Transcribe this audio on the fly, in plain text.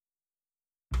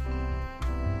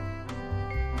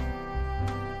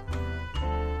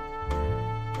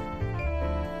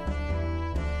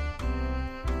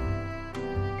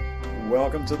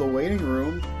Welcome to the waiting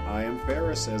room. I am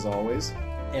Farris, as always.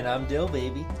 And I'm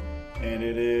Dilbaby. And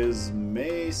it is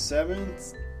May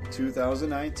 7th,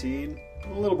 2019.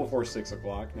 A little before 6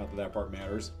 o'clock. Not that that part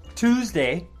matters.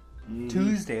 Tuesday.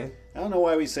 I don't know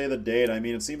why we say the date. I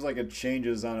mean, it seems like it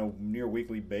changes on a near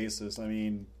weekly basis. I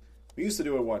mean, we used to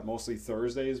do it, mostly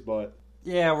Thursdays, but...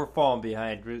 Yeah, we're falling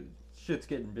behind. Shit's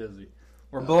getting busy.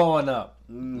 We're blowing up.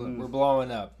 We're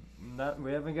blowing up.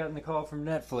 We haven't gotten the call from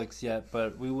Netflix yet,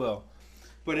 but we will.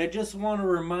 But I just want to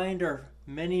remind our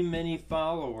many, many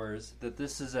followers that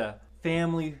this is a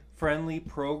family-friendly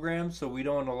program, so we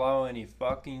don't allow any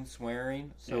fucking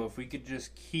swearing. So if we could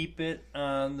just keep it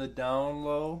on the down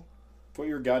low. Put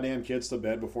your goddamn kids to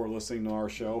bed before listening to our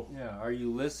show. Yeah, are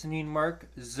you listening, Mark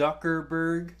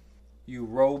Zuckerberg? You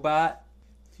robot?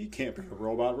 He can't be a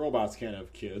robot. Robots can't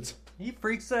have kids. He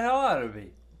freaks the hell out of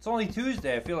me. It's only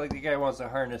Tuesday. I feel like the guy wants to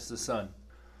harness the sun.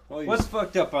 Well, What's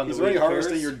fucked up on the week, He's already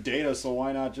harvesting Ferris? your data, so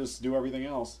why not just do everything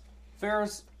else?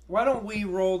 Ferris, why don't we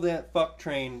roll that fuck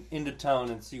train into town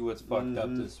and see what's fucked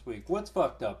up this week? What's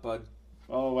fucked up, bud?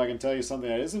 Oh, I can tell you something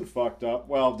that isn't fucked up.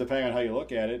 Well, depending on how you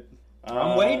look at it.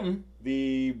 I'm waiting.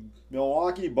 The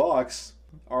Milwaukee Bucks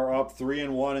are up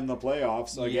 3-1 in the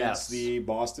playoffs against the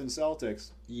Boston Celtics.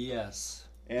 Yes.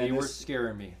 And they were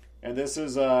scaring me. And this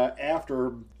is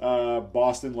after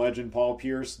Boston legend Paul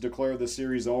Pierce declared the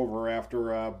series over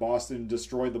after Boston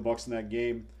destroyed the Bucks in that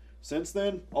game. Since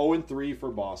then, 0-3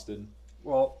 for Boston.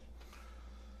 Well,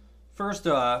 first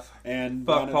off,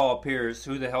 fuck Paul Pierce.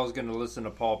 Who the hell is going to listen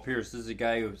to Paul Pierce? This is a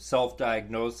guy who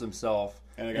self-diagnosed himself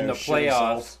in the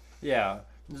playoffs. Yeah,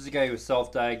 this is a guy who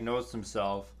self-diagnosed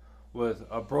himself with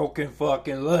a broken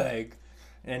fucking leg.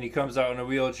 And he comes out in a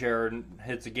wheelchair and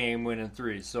hits a game-winning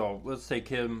 3. So let's take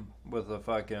him with a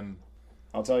fucking...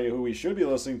 I'll tell you who we should be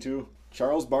listening to.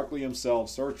 Charles Barkley himself.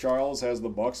 Sir Charles has the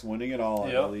Bucks winning it all,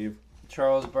 I believe.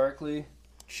 Charles Barkley.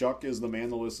 Chuck is the man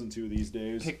to listen to these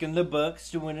days. Picking the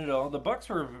Bucks to win it all. The Bucks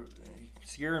were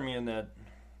scaring me in that...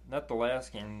 Not the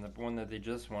last game, the one that they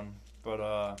just won.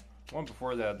 But one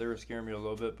before that, they were scaring me a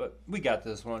little bit. But we got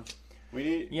this one.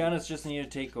 Giannis just needed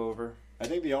to take over. I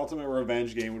think the ultimate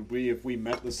revenge game would be if we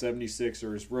met the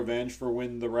 76ers. Revenge for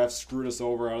when the refs screwed us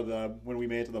over when we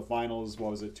made it to the finals.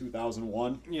 What was it,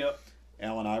 2001? Yep.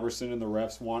 Allen Iverson and the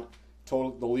refs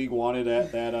the league wanted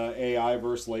that AI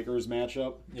versus Lakers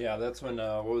matchup. Yeah, that's when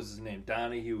what was his name?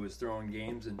 Donahue was throwing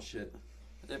games and shit.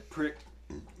 That prick.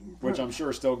 Which I'm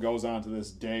sure still goes on to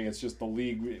this day. It's just the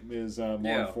league is more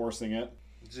enforcing it.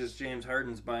 It's just James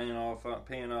Harden's paying off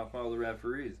all the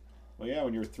referees. Well, yeah,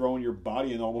 when you're throwing your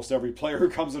body in almost every player who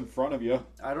comes in front of you.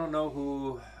 I don't know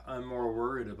who I'm more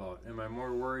worried about. Am I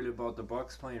more worried about the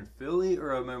Bucks playing Philly,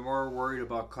 or am I more worried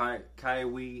about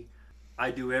Kawhi, I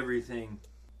do everything,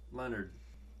 Leonard?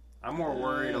 I'm more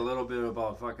worried a little bit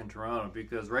about fucking Toronto,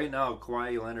 because right now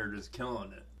Kawhi Leonard is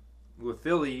killing it. With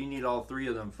Philly, you need all three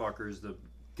of them fuckers to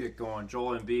get going.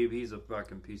 Joel Embiid, he's a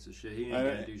fucking piece of shit. He ain't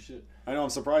gonna do shit. I know, I'm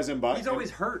surprised Embiid. He's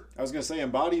always hurt. I was gonna say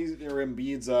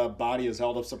Embiid's body has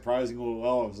held up surprisingly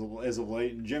well as of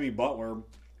late. And Jimmy Butler,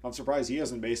 I'm surprised he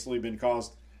hasn't basically been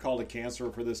called a cancer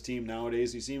for this team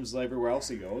nowadays. He seems like everywhere else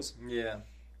he goes. Yeah,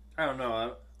 I don't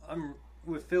know. I'm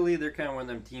with Philly. They're kind of one of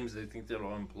them teams they think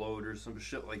that'll implode or some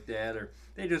shit like that, or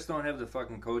they just don't have the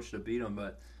fucking coach to beat them.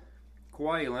 But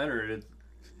Kawhi Leonard,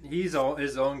 he's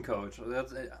his own coach.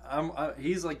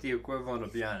 He's like the equivalent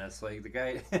of Giannis. Like the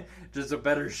guy, just a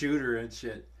better shooter and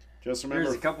shit. Just remember,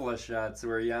 there's a couple of shots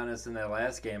where Giannis in that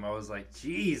last game, I was like,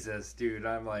 Jesus, dude.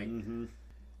 I'm like,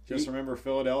 Just remember,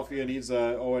 Philadelphia needs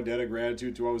a debt of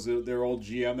gratitude to what was their old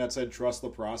GM that said trust the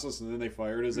process, and then they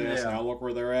fired his ass. Now look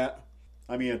where they're at.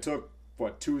 I mean, it took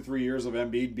 2-3 years of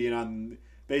Embiid being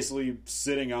basically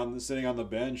sitting on the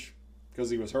bench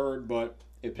because he was hurt, but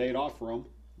it paid off for him.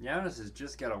 Giannis has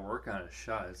just got to work on his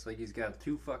shot. It's like he's got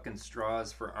 2 fucking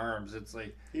straws for arms. It's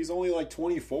like he's only like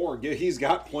 24. He's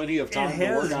got plenty of time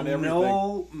to work on everything.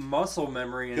 No muscle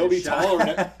memory in He'll his be shot.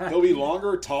 taller. He'll be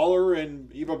longer, taller,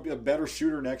 and even a better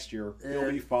shooter next year.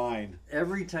 He'll be fine.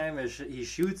 Every time he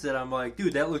shoots it, I'm like,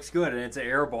 dude, that looks good, and it's an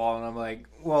air ball, and I'm like,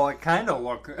 well, it kind of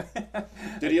looked.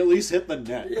 Did he at least hit the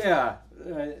net? Yeah,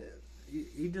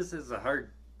 he just has a hard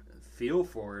feel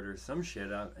for it or some shit.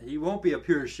 He won't be a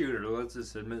pure shooter. Let's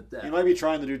just admit that. He might be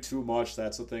trying to do too much.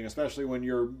 That's the thing, especially when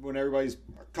everybody's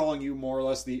calling you more or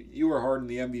less you were Harden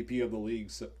the MVP of the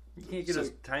league. So you can't get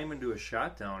his time into a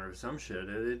shot down or some shit.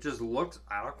 It just looks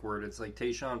awkward. It's like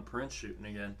Tayshaun Prince shooting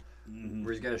again,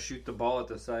 where he's got to shoot the ball at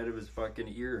the side of his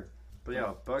fucking ear. But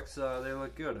yeah, Bucks, they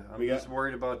look good. I'm just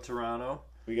worried about Toronto.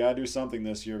 We got to do something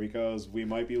this year because we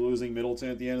might be losing Middleton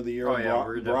at the end of the year. Oh yeah,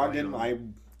 we're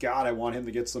Brogdon, I want him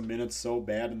to get some minutes so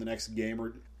bad in the next game,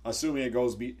 or assuming it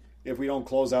goes if we don't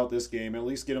close out this game, at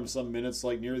least get him some minutes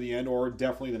like near the end or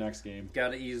definitely the next game.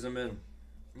 Gotta ease him in.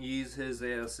 Ease his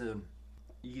ass in.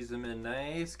 Ease him in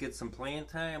nice. Get some playing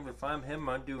time. If I'm him,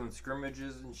 I'm doing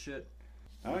scrimmages and shit.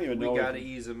 I don't even know. We gotta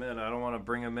ease him in. I don't want to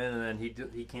bring him in and then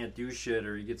he can't do shit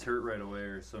or he gets hurt right away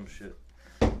or some shit.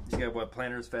 He's got what,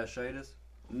 plantar fasciitis?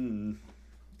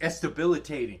 That's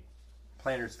debilitating.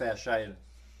 Plantar fasciitis.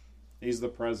 He's the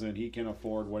president. He can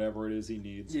afford whatever it is he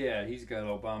needs. Yeah, he's got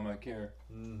Obamacare.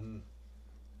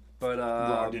 But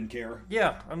Brogdon care.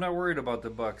 Yeah, I'm not worried about the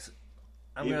Bucks.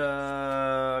 I'm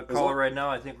gonna call it right now.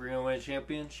 I think we're gonna win a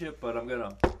championship, but I'm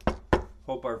gonna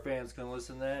hope our fans can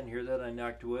listen to that and hear that I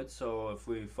knocked wood. So if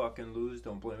we fucking lose,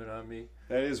 don't blame it on me.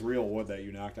 That is real wood that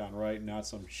you knocked on, right? Not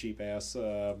some cheap ass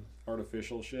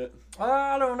artificial shit.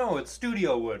 I don't know. It's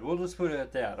studio wood. We'll just put it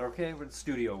at that. Okay, it's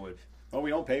studio wood. Well, we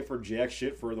don't pay for jack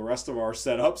shit for the rest of our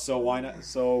setup, so why not?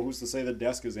 So who's to say the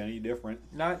desk is any different?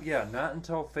 Not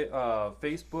until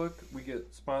Facebook. We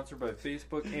get sponsored by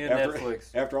Facebook and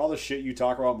Netflix. After all the shit you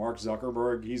talk about Mark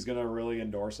Zuckerberg, he's gonna really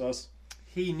endorse us.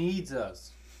 He needs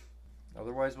us.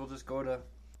 Otherwise, we'll just go to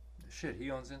shit.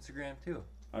 He owns Instagram too.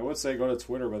 I would say go to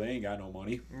Twitter, but they ain't got no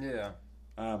money. Yeah.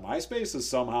 MySpace is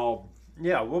somehow.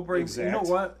 Yeah, we'll bring. Exact. You know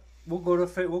what? We'll go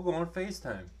on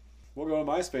FaceTime. We'll go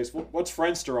to MySpace. What's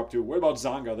Friendster up to? What about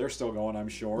Zonga? They're still going, I'm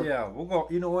sure. Yeah, we'll go.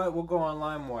 You know what? We'll go on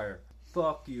LimeWire.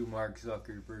 Fuck you, Mark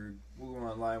Zuckerberg. We'll go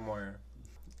on LimeWire.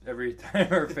 Every time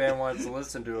our fan wants to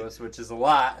listen to us, which is a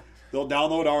lot. They'll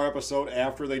download our episode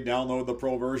after they download the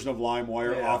pro version of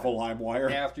LimeWire off of LimeWire.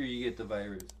 After you get the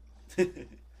virus.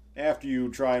 After you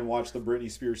try and watch the Britney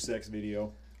Spears sex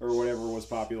video. Or whatever was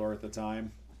popular at the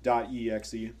time.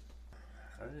 .exe.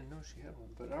 I didn't know she had one,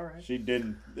 but alright. She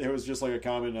didn't. It was just like a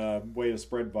common way to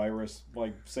spread virus.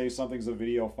 Like, say something's a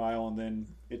video file and then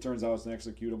it turns out it's an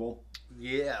executable.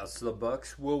 Yes, the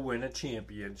Bucks will win a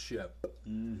championship.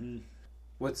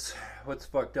 What's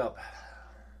fucked up?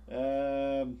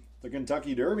 The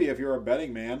Kentucky Derby, if you're a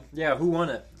betting man. Yeah, who won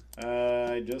it?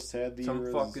 I just had the...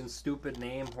 Some fucking stupid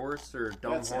name horse or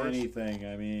dumb That's horse? anything.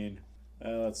 I mean,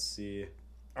 let's see.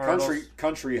 Arnold's...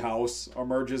 Country House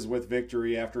emerges with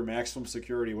victory after maximum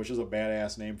security, which is a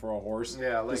badass name for a horse.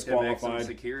 Yeah, I like that maximum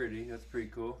security. That's pretty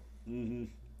cool. Mm-hmm.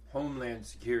 Homeland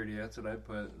Security. That's what I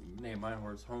put. Name my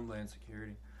horse Homeland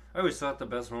Security. I always thought the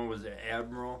best one was the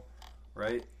Admiral,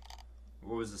 right?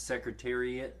 What was the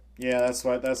Secretariat? Yeah, that's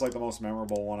like the most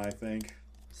memorable one, I think.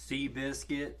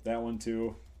 Seabiscuit. That one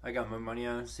too. I got my money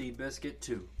on Seabiscuit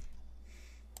too.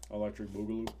 Electric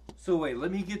Boogaloo. So wait,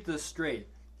 let me get this straight.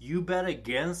 You bet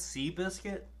against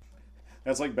Seabiscuit?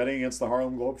 That's like betting against the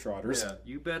Harlem Globetrotters. Yeah,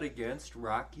 you bet against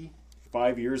Rocky?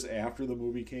 5 years after the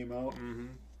movie came out. Mm-hmm.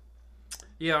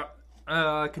 Yeah,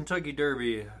 Kentucky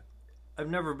Derby. I've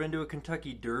never been to a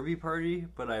Kentucky Derby party,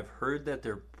 but I've heard that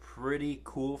they're pretty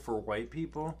cool for white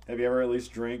people. Have you ever at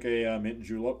least drank a mint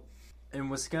julep? In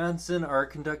Wisconsin, our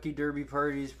Kentucky Derby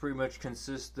parties pretty much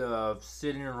consist of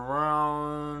sitting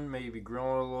around, maybe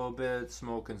grilling a little bit,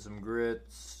 smoking some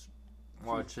grits,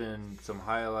 watching some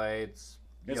highlights,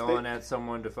 yelling at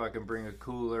someone to fucking bring a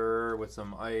cooler with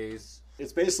some ice.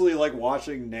 It's basically like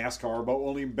watching NASCAR, but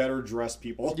only better dressed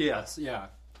people. Yes, yeah.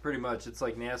 Pretty much. It's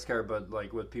like NASCAR, but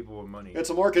like with people with money.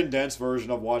 It's a more condensed version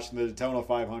of watching the Daytona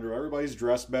 500. Everybody's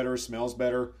dressed better, smells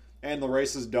better, and the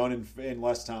race is done in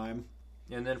less time.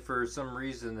 And then for some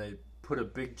reason, they put a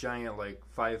big giant, like,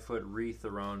 5-foot wreath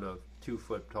around a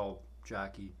 2-foot tall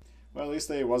jockey. Well, at least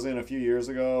they wasn't a few years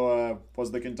ago.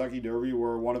 Was the Kentucky Derby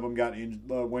where one of them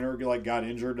the winner got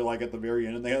injured like at the very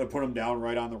end, and they had to put him down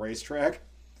right on the racetrack.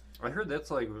 I heard that's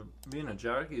like being a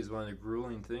jockey is one of the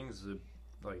grueling things.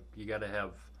 Like you got to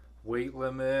have weight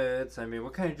limits. I mean,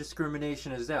 what kind of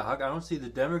discrimination is that? I don't see the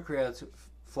Democrats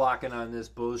flocking on this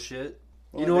bullshit.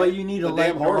 Well, you know what? You need to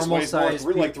let normal size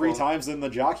people. Like 3 times than the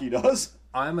jockey does.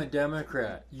 I'm a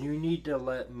Democrat. You need to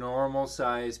let normal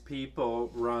size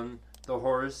people run the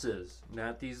horses,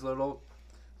 not these little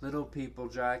people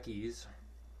jockeys.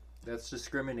 That's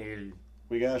discriminating.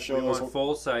 We gotta show we want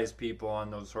full size people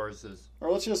on those horses.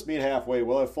 Or let's just meet halfway.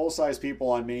 We'll have full size people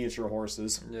on miniature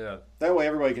horses. Yeah. That way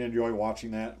everybody can enjoy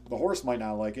watching that. The horse might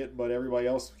not like it, but everybody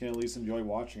else can at least enjoy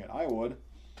watching it. I would.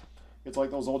 It's like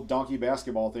those old donkey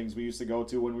basketball things we used to go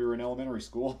to when we were in elementary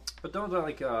school. But don't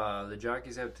the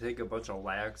jockeys have to take a bunch of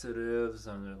laxatives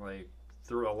and like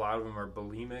a lot of them are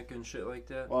bulimic and shit like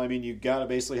that? Well, I mean, you gotta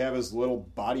basically have as little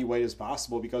body weight as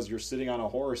possible because you're sitting on a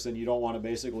horse and you don't want to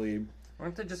basically. Why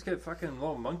don't they just get fucking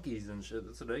little monkeys and shit?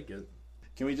 That's what I get.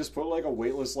 Can we just put like a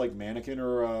weightless like mannequin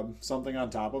or something on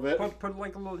top of it? Put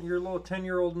like your little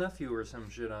 10-year-old nephew or some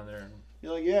shit on there.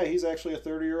 You're like, yeah, he's actually a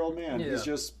 30-year-old man. Yeah. He's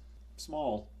just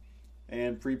small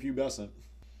and prepubescent.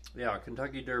 Yeah,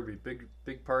 Kentucky Derby,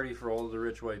 big party for all the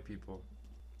rich white people.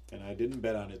 And I didn't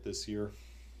bet on it this year.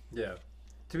 Yeah.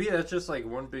 To me, that's just like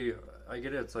one big. I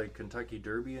get it. It's like Kentucky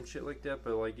Derby and shit like that,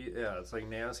 but like, yeah, it's like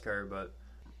NASCAR, but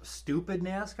stupid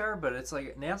NASCAR. But it's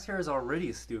like NASCAR is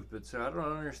already stupid, so I don't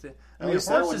understand. I mean,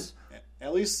 horses.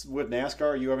 At least with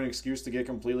NASCAR, you have an excuse to get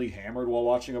completely hammered while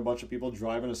watching a bunch of people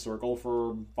drive in a circle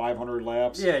for 500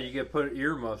 laps. Yeah, you get put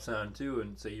earmuffs on too,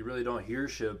 and so you really don't hear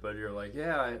shit, but you're like,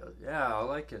 yeah, I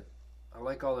like it. I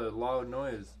like all the loud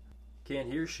noise.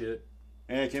 Can't hear shit.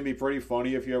 And it can be pretty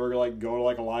funny if you ever like go to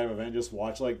like a live event, just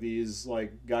watch like these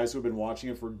like guys who've been watching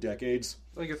it for decades.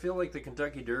 Like I feel like the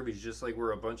Kentucky Derby is just like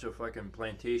where a bunch of fucking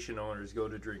plantation owners go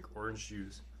to drink orange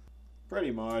juice.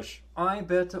 Pretty much. I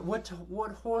bet. What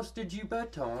horse did you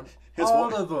bet on?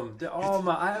 All of them. They're all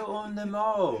mine. I own them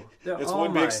all.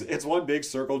 It's one big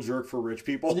circle jerk for rich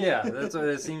people. Yeah, that's what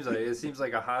it seems like. It seems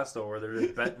like a hostel where they're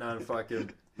just betting on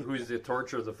fucking who's to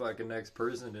torture the fucking next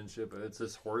person and shit. But it's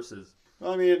just horses.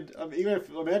 I mean,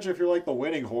 imagine if you're like the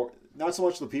winning horse. Not so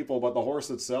much the people, but the horse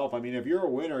itself. I mean, if you're a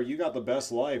winner, you got the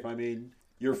best life. I mean,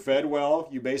 you're fed well.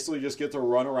 You basically just get to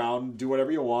run around, do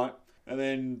whatever you want. And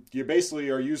then you basically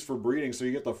are used for breeding, so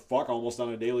you get to fuck almost on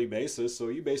a daily basis. So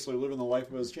you basically live in the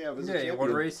life of a champ. Yeah, you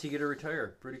one race, you get to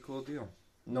retire. Pretty cool deal.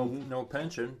 No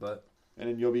pension, but... And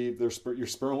then your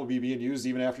sperm will be being used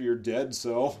even after you're dead,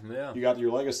 so yeah. You got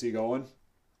your legacy going.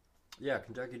 Yeah,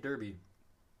 Kentucky Derby.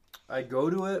 I'd go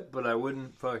to it, but I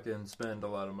wouldn't fucking spend a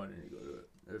lot of money to go to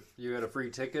it. If you had a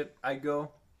free ticket, I'd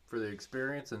go for the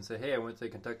experience and say, hey, I went to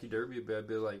Kentucky Derby, but I'd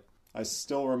be like... I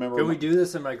still remember... Can we do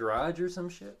this in my garage or some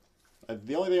shit?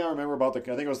 The only thing I remember about I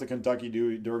think it was the Kentucky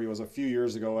Derby was a few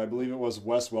years ago. I believe it was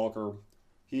Wes Welker.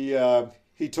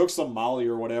 He took some Molly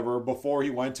or whatever before he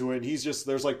went to it. And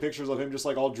there's like pictures of him just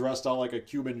like all dressed out like a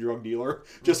Cuban drug dealer,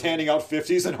 just handing out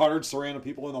 50s and 100s to random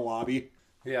people in the lobby.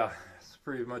 Yeah, it's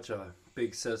pretty much a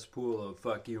big cesspool of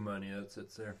fuck you money that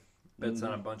sits there. Bets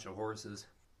on a bunch of horses.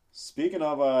 Speaking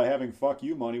of having fuck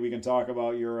you money, we can talk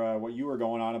about your what you were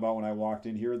going on about when I walked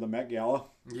in here, the Met Gala.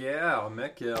 Yeah,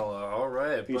 Met Gala. All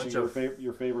right. Featuring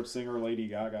your favorite singer, Lady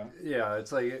Gaga. Yeah,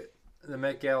 it's like the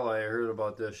Met Gala. I heard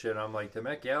about this shit. I'm like, the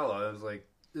Met Gala? I was like,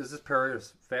 is this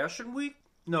Paris Fashion Week?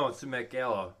 No, it's the Met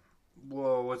Gala.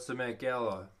 Whoa, what's the Met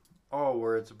Gala? Oh,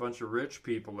 where it's a bunch of rich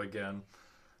people again.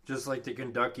 Just like the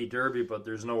Kentucky Derby, but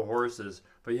there's no horses.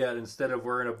 But yet, instead of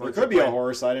wearing a bunch there could be a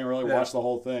horse. I didn't really watch the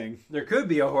whole thing. There could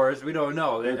be a horse. We don't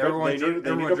know. They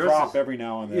need a prop every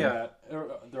now and then. Yeah,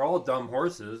 they're all dumb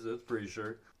horses. That's pretty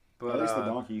sure. But at least the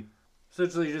donkey.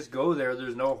 Essentially, you just go there.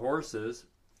 There's no horses.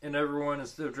 And everyone is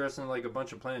still dressing like a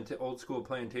bunch of old school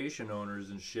plantation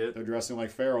owners and shit. They're dressing like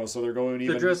pharaohs, so they're going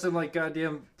even... They're dressing like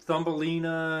goddamn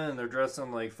Thumbelina, and they're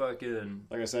dressing like fucking...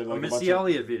 Like I said, like a Missy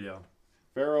Elliott video.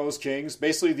 Pharaohs, kings,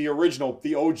 basically the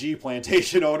OG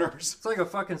plantation owners. It's like a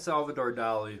fucking Salvador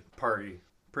Dali party,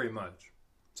 pretty much.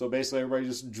 So basically everybody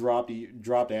just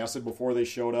dropped acid before they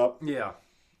showed up? Yeah.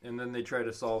 And then they try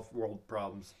to solve world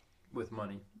problems with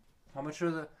money. How much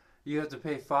are you have to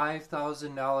pay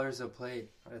 $5,000 a plate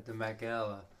at the Met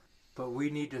Gala, but we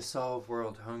need to solve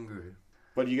world hunger.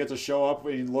 But you get to show up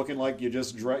looking like you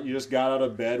just got out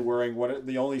of bed wearing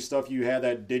the only stuff you had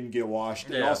that didn't get washed.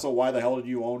 Yeah. And also, why the hell did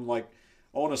you own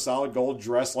a solid gold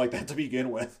dress like that to begin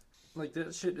with? Like,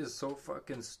 that shit is so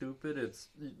fucking stupid. It's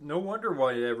no wonder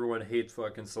why everyone hates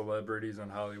fucking celebrities in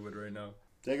Hollywood right now.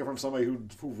 Take it from somebody who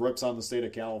rips on the state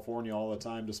of California all the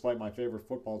time, despite my favorite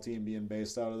football team being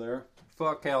based out of there.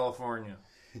 Fuck California.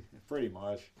 Pretty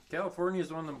much. California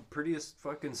is one of the prettiest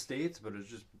fucking states, but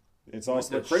it's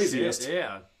also the craziest. Shit.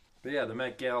 Yeah. But yeah, the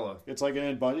Met Gala. It's like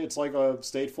a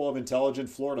state full of intelligent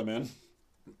Florida men.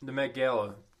 The Met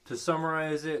Gala. To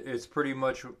summarize it, it's pretty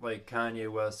much like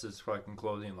Kanye West's fucking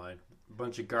clothing line. A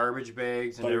bunch of garbage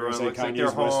bags, and everyone looks like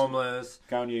they're homeless.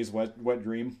 Kanye's wet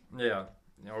dream. Yeah.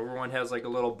 Everyone has like a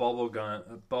little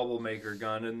bubble maker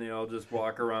gun, and they all just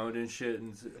walk around and shit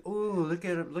and say, "Ooh, look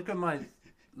at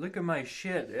my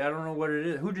shit. I don't know what it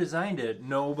is. Who designed it?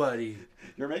 Nobody."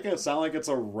 You're making it sound like it's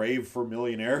a rave for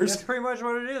millionaires. That's pretty much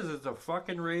what it is. It's a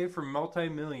fucking rave for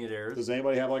multi-millionaires. Does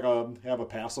anybody have a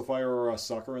pacifier or a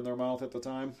sucker in their mouth at the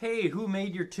time? Hey, who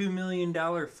made your $2 million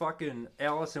fucking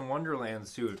Alice in Wonderland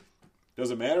suit? Does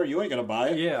it matter? You ain't gonna buy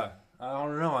it. Yeah, I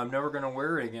don't know. I'm never gonna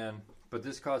wear it again. But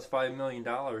this costs $5 million.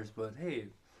 But hey,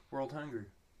 world hunger,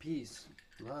 peace,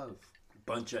 love.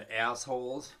 Bunch of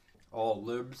assholes, all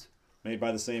libs. Made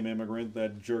by the same immigrant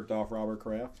that jerked off Robert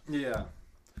Kraft. Yeah.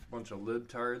 Bunch of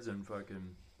libtards and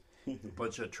fucking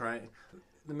bunch of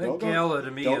The Met Gala to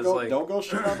me is like... Don't go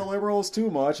shit on the liberals too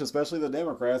much, especially the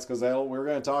Democrats, because we're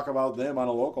going to talk about them on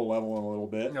a local level in a little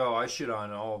bit. No, I shit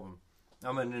on all of them.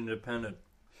 I'm an independent.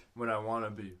 when I want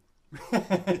to be.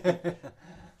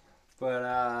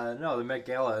 But no, the Met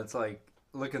Gala, it's like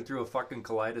looking through a fucking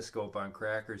kaleidoscope on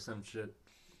crack or some shit.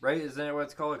 Right? Isn't that what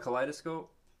it's called? A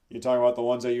kaleidoscope? You're talking about the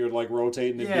ones that you would like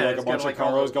rotate and it'd be like a bunch of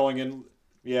colors going in.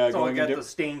 Yeah, it's going all got the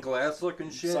stained glass looking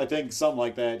shit. I think something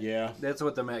like that, yeah. That's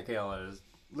what the Met Gala is.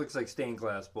 Looks like stained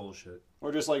glass bullshit.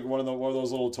 Or just like one of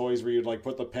those little toys where you'd like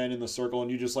put the pen in the circle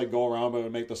and you just like go around but it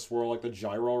would make the swirl like the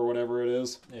gyro or whatever it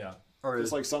is. Yeah. Or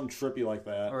it's like something trippy like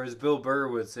that. Or as Bill Burr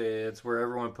would say, it's where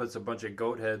everyone puts a bunch of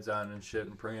goat heads on and shit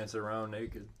and prance around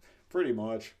naked. Pretty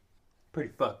much.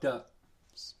 Pretty fucked up.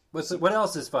 What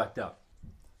else is fucked up?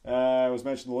 I was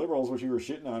mentioning the liberals, which you were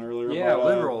shitting on earlier. Yeah, but,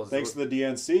 liberals. Thanks to the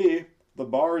DNC, the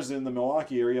bars in the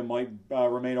Milwaukee area might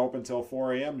remain open till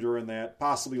 4 a.m. during that,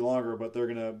 possibly longer, but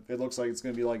it looks like it's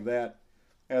going to be like that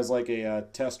as like a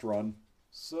test run.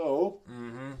 So,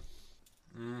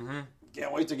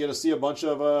 can't wait to see a bunch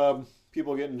of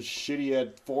people getting shitty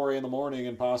at 4 a.m. in the morning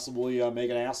and possibly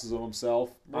making asses of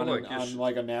themselves on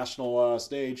like a national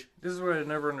stage. This is what I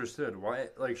never understood. Why,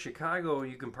 like Chicago,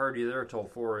 you can party there till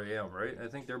 4 a.m., right? I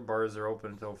think their bars are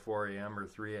open until 4 a.m. or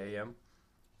 3 a.m.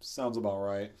 Sounds about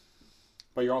right.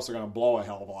 But you're also going to blow a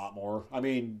hell of a lot more. I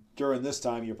mean, during this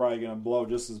time, you're probably going to blow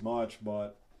just as much,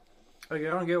 but... Like, I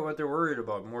don't get what they're worried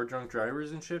about. More drunk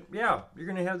drivers and shit? Yeah, you're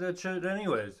going to have that shit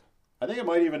anyways. I think it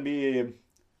might even be...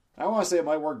 I want to say it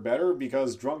might work better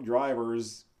because drunk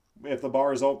drivers, if the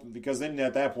bar is open... Because then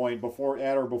at that point, before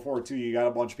 2, you got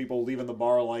a bunch of people leaving the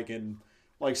bar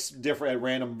different at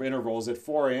random intervals. At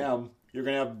 4 a.m., you're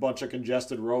going to have a bunch of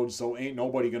congested roads, so ain't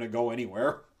nobody going to go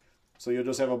anywhere. So you'll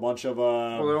just have a bunch of...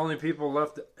 Well, the only people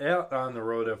left out on the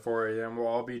road at 4 a.m. will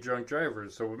all be drunk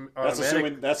drivers. So that's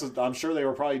assuming... I'm sure they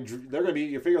were probably... They're going to be...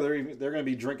 You figure they're going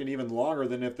to be drinking even longer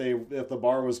than if the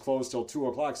bar was closed till 2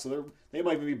 o'clock. So they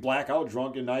might even be blackout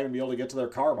drunk and not even be able to get to their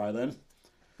car by then.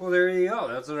 Well, there you go.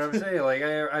 That's what I'm saying. Like,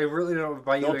 I really don't...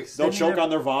 They'll choke on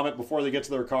their vomit before they get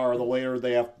to their car. The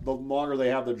longer they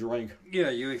have the drink. Yeah,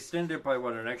 you extend it by,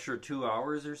 an extra 2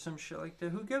 hours or some shit like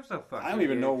that? Who gives a fuck? I don't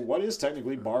even know what is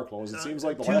technically bar close. It seems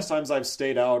like the last times I've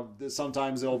stayed out,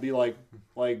 sometimes it'll be like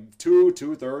 2,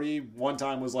 2:30. One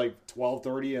time was like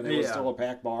 12:30 and it was still a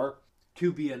packed bar.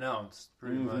 To be announced,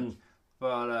 pretty much.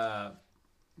 But,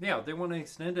 yeah, they want to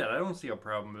extend it. I don't see a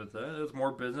problem with that. It's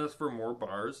more business for more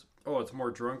bars. Oh, it's more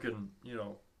drunken,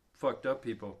 fucked up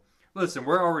people. Listen,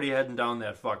 we're already heading down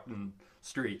that fucking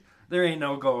street. There ain't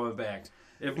no going back.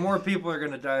 If more people are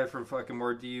going to die from fucking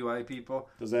more DUI people...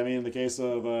 Does that mean in the case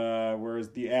of where's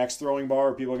the axe throwing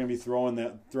bar, people are going to be throwing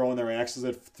their axes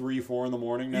at 3, 4 in the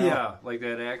morning now? Yeah, like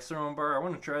that axe throwing bar. I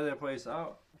want to try that place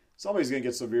out. Somebody's going to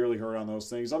get severely hurt on those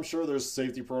things. I'm sure there's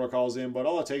safety protocols in, but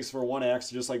all it takes for one axe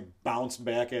to just bounce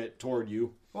back toward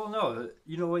you. Well, no.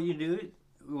 You know what you do?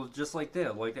 Well, just like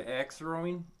that. Like the axe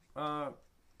throwing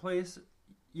place,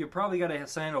 you probably got to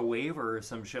sign a waiver or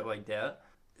some shit like that.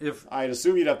 I'd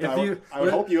assume you'd have to. I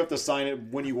would hope you have to sign it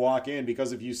when you walk in,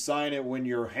 because if you sign it when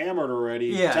you're hammered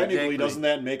already, technically exactly. Doesn't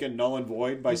that make it null and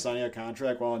void by signing a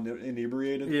contract while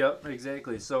inebriated? Yep,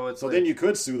 exactly. So then you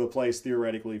could sue the place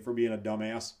theoretically for being a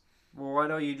dumbass. Well, why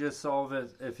don't you just solve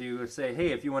it if you say,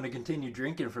 hey, if you want to continue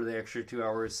drinking for the extra 2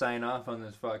 hours, sign off on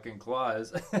this fucking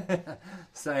clause.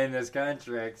 Sign this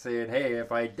contract saying, hey,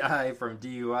 if I die from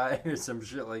DUI or some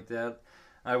shit like that,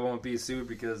 I won't be sued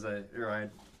because I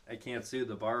can't sue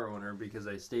the bar owner because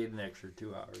I stayed an extra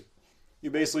 2 hours.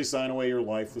 You basically sign away your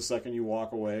life the second you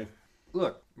walk away.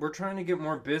 Look, we're trying to get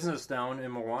more business down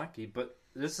in Milwaukee, but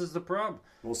this is the problem.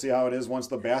 We'll see how it is once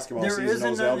the basketball season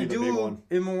knows that'll be the big one. There isn't nothing to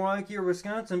do in Milwaukee or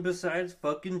Wisconsin besides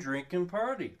fucking drink and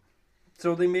party.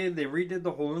 So they redid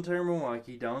the whole entire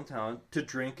Milwaukee downtown to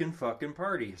drink and fucking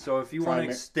party. So if you want to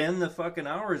extend the fucking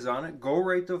hours on it, go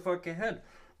right the fuck ahead.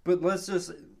 But let's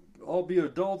just all be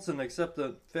adults and accept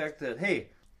the fact that, hey,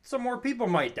 some more people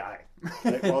might die.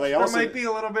 There might be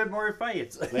a little bit more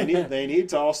fights. they need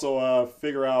to also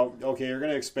figure out, okay, you're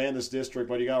going to expand this district,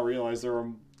 but you got to realize there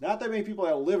are not that many people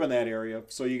that live in that area,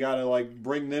 so you got to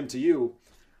bring them to you.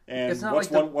 And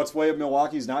what's way of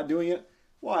Milwaukee's not doing it?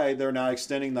 Why, they're not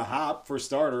extending the hop for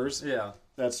starters. Yeah.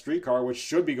 That streetcar, which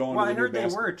should be going to the I heard they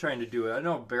were trying to do it. I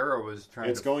know Barrow was trying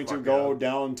It's going to go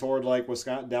down toward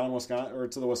Wisconsin, or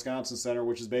to the Wisconsin Center,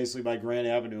 which is basically by Grand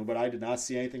Avenue. But I did not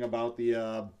see anything about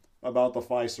the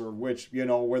Pfizer, which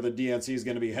where the DNC is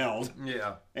going to be held.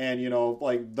 Yeah. And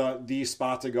the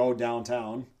spot to go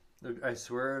downtown. I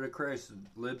swear to Christ,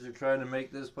 libs are trying to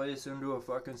make this place into a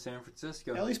fucking San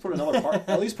Francisco. At least put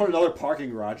another parking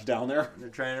garage down there. They're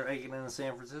trying to make it into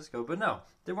San Francisco, but no,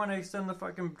 they want to extend the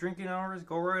fucking drinking hours.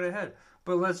 Go right ahead,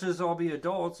 but let's just all be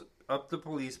adults. Up the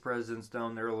police presence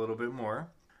down there a little bit more.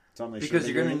 Something because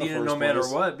you're going to need it no matter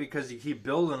what, because you keep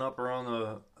building up around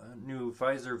the new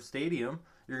Pfizer Stadium.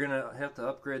 You're going to have to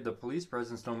upgrade the police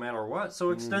presence no matter what. So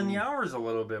extend the hours a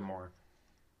little bit more.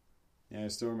 Yeah, I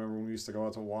still remember when we used to go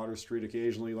out to Water Street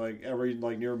occasionally, like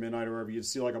near midnight or whatever, you'd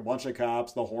see like a bunch of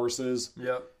cops, the horses.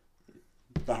 Yep.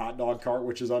 The hot dog cart,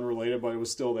 which is unrelated, but it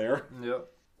was still there. Yep.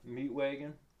 Meat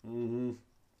wagon. Mm-hmm.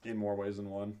 In more ways than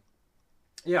one.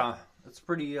 Yeah, it's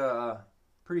pretty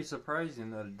surprising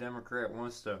that a Democrat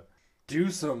wants to do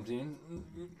something.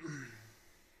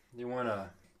 They want to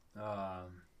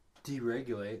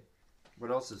deregulate.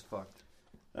 What else is fucked?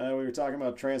 We were talking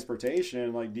about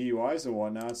transportation, like DUIs and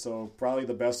whatnot, so probably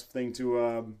the best thing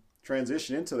to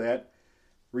transition into that.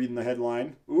 Reading the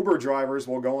headline, Uber drivers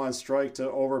will go on strike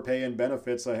to overpay in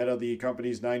benefits ahead of the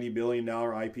company's $90 billion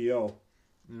IPO.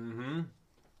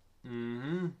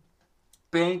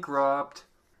 Bankrupt.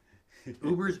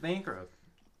 Uber's bankrupt.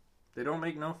 They don't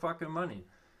make no fucking money.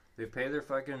 They pay their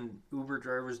fucking Uber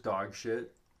drivers dog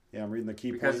shit. Yeah, I'm reading the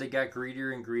key because they got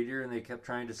greedier and greedier, and they kept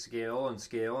trying to scale, and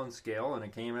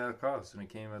it came at a cost, and it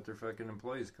came at their fucking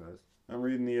employees' cost. I'm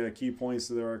reading the key points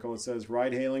of the article. It says,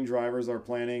 ride-hailing drivers are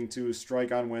planning to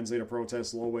strike on Wednesday to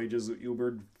protest low wages.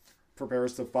 Uber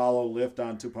prepares to follow Lyft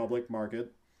onto public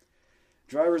market.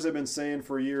 Drivers have been saying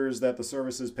for years that the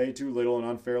services pay too little and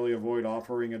unfairly avoid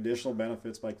offering additional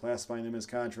benefits by classifying them as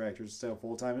contractors instead of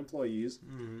full-time employees.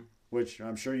 Mm-hmm. Which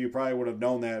I'm sure you probably would have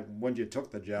known that when you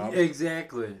took the job.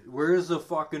 Exactly. Where's the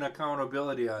fucking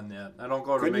accountability on that? I don't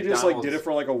go to Couldn't McDonald's. you just did it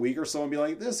for like a week or so and be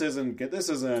like, this isn't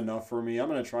enough for me. I'm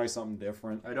going to try something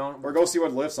different. Or go see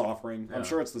what Lyft's offering. Yeah. I'm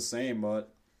sure it's the same,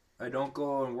 but I don't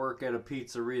go and work at a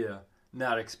pizzeria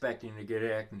not expecting to get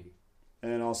acne.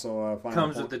 And also,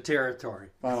 comes with the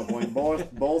territory. Final point: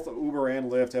 both Uber and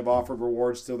Lyft have offered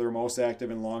rewards to their most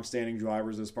active and long-standing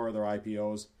drivers as part of their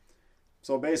IPOs.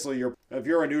 So basically, if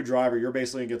you're a new driver, you're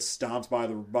basically gonna get stomped by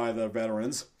the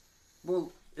veterans.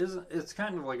 Well, it's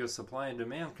kind of like a supply and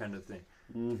demand kind of thing.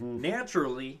 Mm-hmm.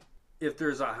 Naturally, if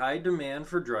there's a high demand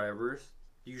for drivers,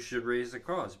 you should raise the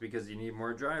cost because you need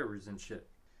more drivers and shit.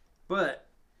 But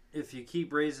if you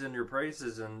keep raising your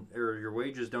prices or your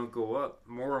wages don't go up,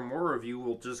 more and more of you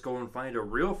will just go and find a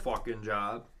real fucking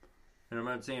job. And I'm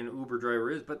not saying an Uber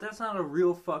driver is, but that's not a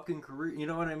real fucking career. You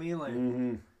know what I mean? Like.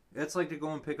 Mm-hmm. It's like to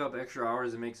go and pick up extra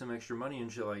hours and make some extra money and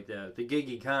shit like that. The gig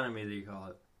economy, they call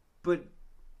it. But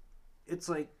it's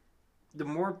like the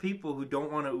more people who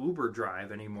don't want to Uber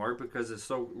drive anymore because it's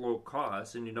so low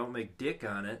cost and you don't make dick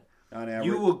on it, on average,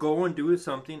 you will go and do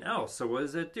something else. So what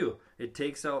does that do? It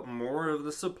takes out more of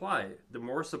the supply. The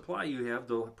more supply you have,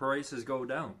 the prices go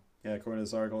down. Yeah, according to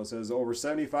this article, it says over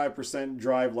 75%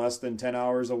 drive less than 10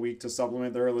 hours a week to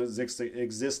supplement their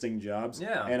existing jobs.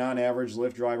 Yeah. And on average,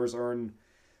 Lyft drivers earn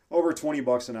over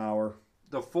 $20 an hour.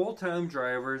 The full-time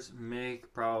drivers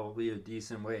make probably a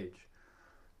decent wage.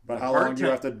 But how long do you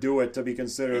have to do it to be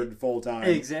considered full-time?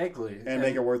 Exactly. And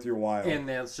make it worth your while. And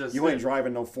that's just... You ain't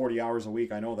driving no 40 hours a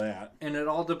week, I know that. And it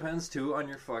all depends, too, on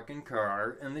your fucking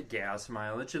car and the gas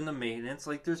mileage and the maintenance.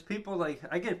 Like, there's people like...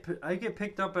 I get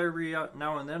picked up every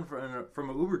now and then from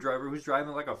an Uber driver who's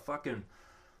driving like a fucking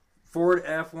Ford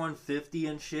F-150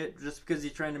 and shit just because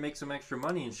he's trying to make some extra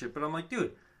money and shit. But I'm like,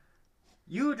 dude...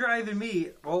 You driving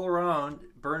me all around,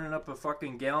 burning up a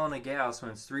fucking gallon of gas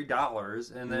when it's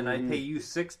 $3, and then I pay you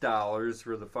 $6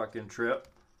 for the fucking trip,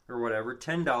 or whatever,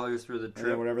 $10 for the trip.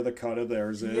 Yeah, whatever the cut of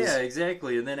theirs is. Yeah,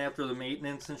 exactly. And then after the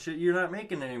maintenance and shit, you're not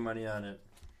making any money on it.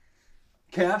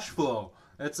 Cash flow.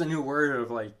 That's a new word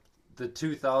of like the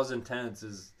 2010s.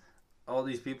 Is all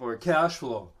these people are cash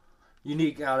flow.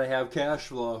 You gotta have cash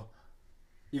flow,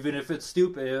 even if it's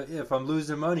stupid. If I'm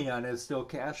losing money on it, it's still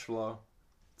cash flow.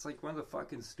 It's like one of the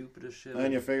fucking stupidest shit.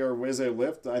 And you figure, is it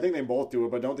Lyft? I think they both do it,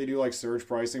 but don't they do like surge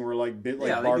pricing where like they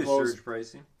bar do close? Surge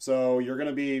pricing. So you're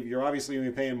obviously going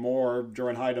to be paying more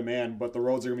during high demand, but the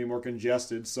roads are going to be more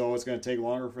congested, so it's going to take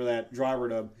longer for that driver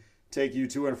to take you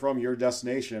to and from your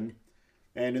destination,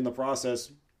 and in the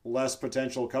process, less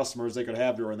potential customers they could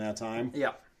have during that time.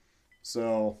 Yeah.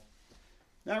 So,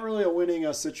 not really a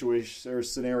winning situation or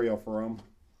scenario for them.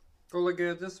 Well, look at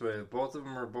it this way: both of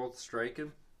them are both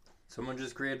striking. Someone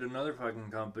just created another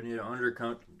fucking company to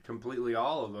undercut completely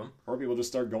all of them. Or people just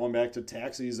start going back to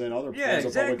taxis and other forms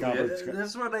of public competition.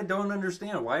 That's what I don't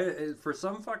understand. Why, for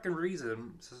some fucking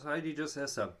reason, society just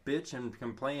has to bitch and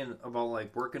complain about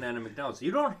like working at a McDonald's.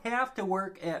 You don't have to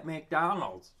work at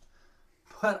McDonald's.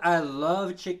 But I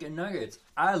love chicken nuggets.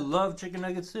 I love chicken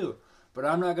nuggets too. But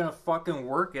I'm not gonna fucking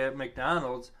work at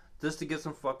McDonald's just to get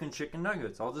some fucking chicken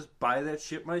nuggets. I'll just buy that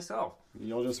shit myself.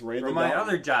 You'll just raid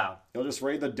other job. You'll just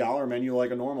raid the dollar menu like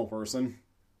a normal person.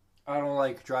 I don't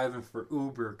like driving for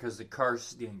Uber because the car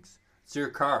stinks. It's your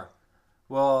car.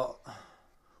 Well,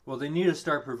 they need to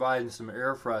start providing some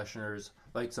air fresheners,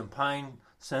 like some pine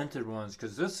scented ones,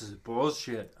 because this is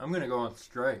bullshit. I'm gonna go on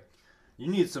strike. You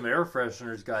need some air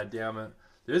fresheners, goddammit.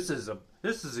 This is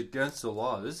against the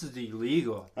law. This is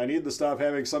illegal. I need to stop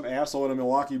having some asshole in a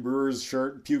Milwaukee Brewers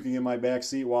shirt puking in my back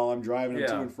seat while I'm driving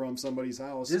to and from somebody's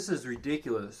house. This is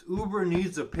ridiculous. Uber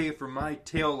needs to pay for my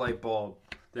tail light bulb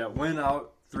that went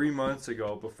out 3 months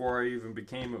ago before I even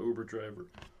became an Uber driver.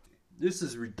 This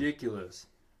is ridiculous.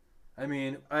 I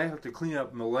mean, I have to clean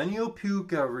up millennial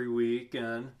puke every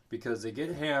weekend because they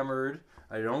get hammered.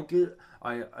 I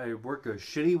work a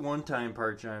shitty one-time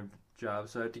part-time job,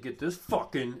 so I have to get this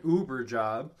fucking Uber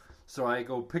job. So I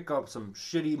go pick up some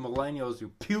shitty millennials who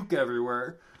puke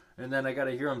everywhere, and then I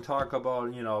gotta hear them talk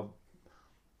about,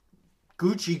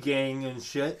 Gucci gang and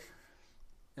shit.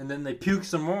 And then they puke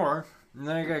some more. And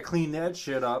then I gotta clean that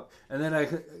shit up. And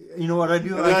then you know what I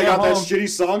do? And then I got that shitty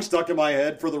song stuck in my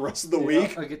head for the rest of the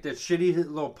week. I get that shitty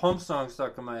little pump song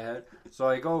stuck in my head. So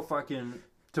I go fucking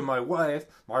to my wife.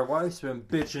 My wife's been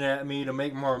bitching at me to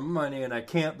make more money, and I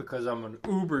can't because I'm an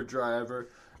Uber driver.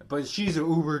 But she's an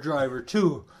Uber driver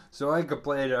too. So I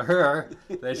complain to her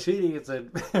that she needs to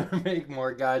make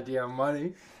more goddamn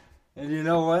money. And you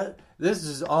know what? This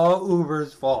is all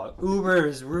Uber's fault. Uber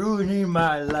is ruining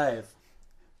my life.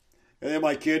 And then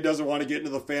my kid doesn't want to get into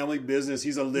the family business.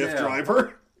 He's a Lyft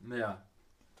driver. Yeah.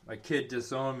 My kid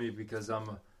disowned me because I'm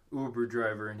a Uber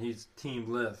driver and he's Team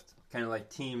Lyft. Kind of like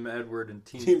Team Edward and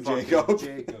Team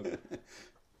Jacob.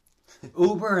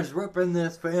 Uber is ripping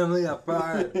this family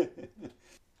apart.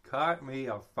 Caught me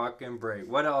a fucking break.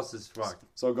 What else is fucked?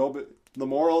 So the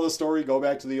moral of the story, go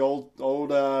back to the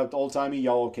old-timey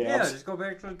yellow cabs. Yeah, just go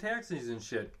back to the taxis and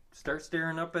shit. Start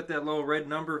staring up at that little red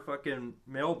number fucking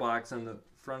mailbox in the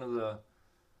front of the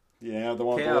the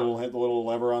one with the little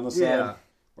lever on the side. Yeah.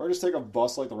 Or just take a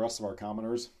bus like the rest of our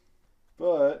commoners.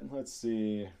 But let's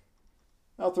see.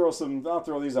 I'll throw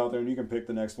these out there and you can pick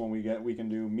the next one we get. We can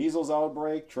do measles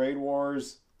outbreak, trade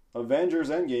wars, Avengers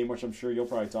Endgame, which I'm sure you'll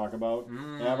probably talk about,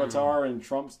 Avatar, and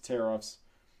Trump's tariffs.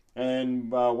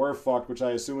 And we're fucked, which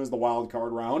I assume is the wild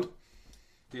card round.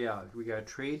 Yeah, we got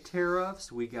trade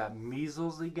tariffs. We got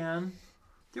measles again.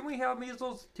 Didn't we have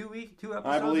measles 2 episodes ago?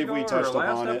 I believe we touched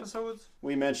upon it. Episodes?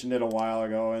 We mentioned it a while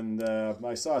ago, and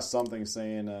I saw something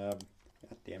saying, God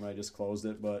damn it, I just closed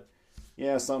it, but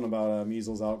yeah, something about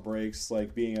measles outbreaks,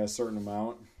 like being a certain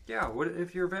amount. Yeah, what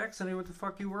if you're vaccinated, what the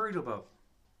fuck are you worried about?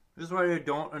 This is what I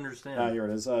don't understand. Here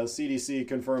it is. CDC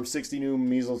confirmed 60 new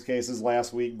measles cases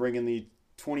last week, bringing the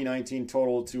 2019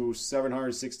 total to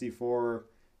 764,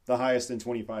 the highest in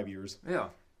 25 years. Yeah.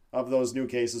 Of those new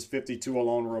cases, 52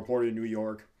 alone were reported in New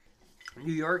York.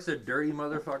 New York's a dirty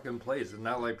motherfucking place. It's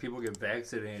not like people get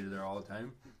vaccinated there all the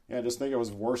time. Yeah, I just think it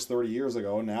was worse 30 years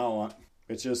ago. Now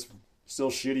it's just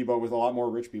still shitty, but with a lot more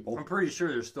rich people. I'm pretty sure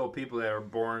there's still people that are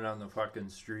born on the fucking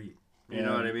street. You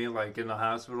know what I mean? Like in the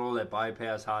hospital that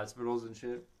bypass hospitals and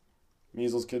shit.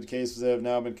 Measles cases have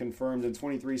now been confirmed in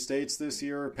 23 states this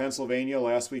year. Pennsylvania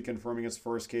last week confirming its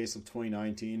first case of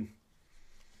 2019.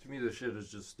 To me, this shit is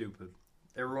just stupid.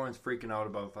 Everyone's freaking out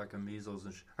about fucking measles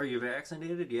and shit. Are you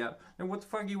vaccinated? Yeah. Then what the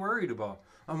fuck are you worried about?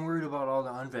 I'm worried about all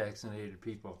the unvaccinated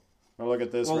people. Well, look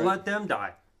at this. Well, let them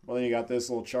die. Well, then you got this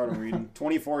little chart I'm reading.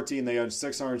 2014, they had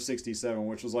 667,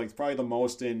 which was like probably the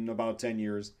most in about 10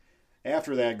 years.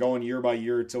 After that, going year by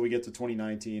year until we get to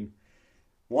 2019.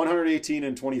 118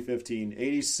 in 2015,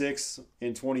 86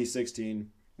 in 2016,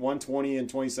 120 in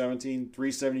 2017,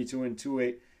 372 in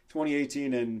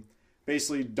 2018, and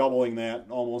basically doubling that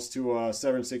almost to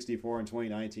 764 in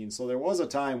 2019. So there was a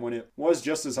time when it was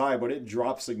just as high, but it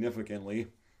dropped significantly.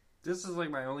 This is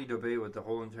like my only debate with the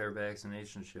whole entire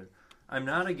vaccination shit. I'm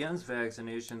not against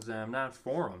vaccinations and I'm not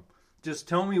for them. Just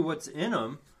tell me what's in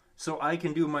them so I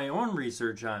can do my own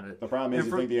research on it. The problem is,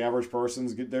 you think the average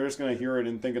person's, they're just going to hear it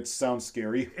and think it sounds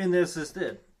scary. And this is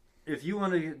it. If you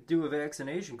want to do a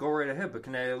vaccination, go right ahead. But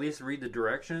can I at least read the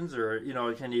directions? Or,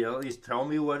 can you at least tell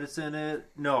me what is in it?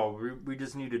 No, we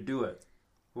just need to do it.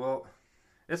 Well,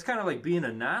 it's kind of like being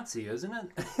a Nazi, isn't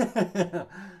it?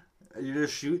 You're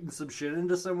just shooting some shit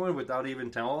into someone without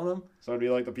even telling them? So it'd be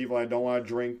like the people that don't want to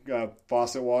drink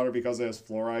faucet water because it has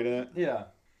fluoride in it? Yeah.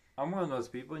 I'm one of those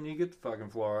people, and you get the fucking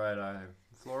fluoride out of it.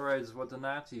 Fluoride is what the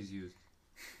Nazis used.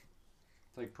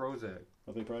 It's like Prozac.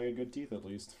 But they probably had good teeth, at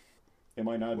least. It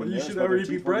might not have been theirs, you should already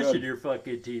be brushing your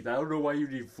fucking teeth. I don't know why you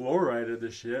need fluoride in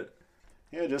this shit.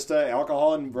 Yeah, just rubbing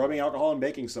alcohol and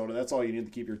baking soda. That's all you need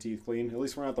to keep your teeth clean. At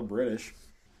least we're not the British.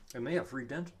 And they have free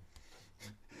dental.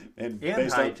 And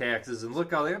high taxes, and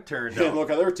look how that turned out. And look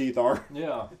how their teeth are.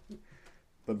 Yeah.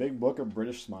 The big book of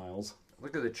British smiles.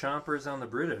 Look at the chompers on the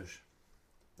British.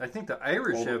 I think the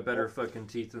Irish have better fucking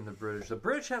teeth than the British. The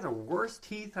British have the worst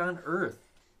teeth on earth.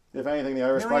 If anything, the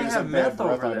Irish probably just have bad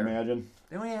breath, I'd imagine.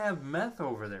 They only have meth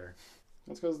over there.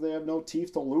 That's because they have no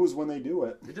teeth to lose when they do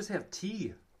it. They just have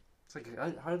tea. It's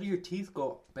like, how do your teeth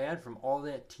go bad from all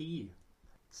that tea?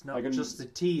 It's not just the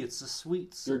tea, it's the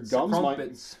sweets. Your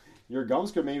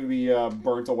gums could maybe be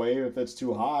burnt away if it's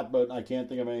too hot, but I can't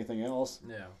think of anything else.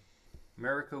 Yeah.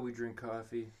 America, we drink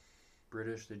coffee.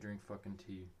 British, they drink fucking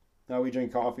tea. Now we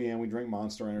drink coffee and we drink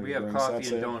Monster Energy drinks. We have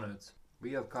coffee and donuts.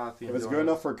 We have coffee and donuts. If it's good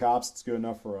enough for cops, it's good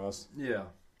enough for us. Yeah.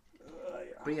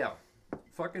 But yeah,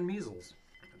 fucking measles.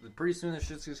 Pretty soon this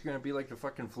shit's just going to be like the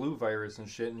fucking flu virus and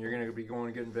shit, and you're going to be going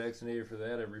and getting vaccinated for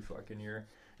that every fucking year,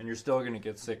 and you're still going to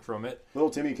get sick from it. Little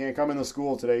Timmy can't come into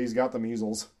school today. He's got the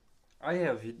measles. I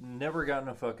have never gotten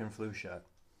a fucking flu shot,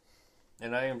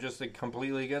 and I am just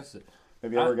completely against it.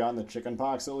 Have you ever gotten the chicken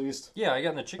pox at least? Yeah, I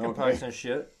got the chicken pox and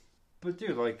shit. But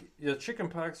dude, like, the chicken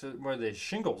pox, were they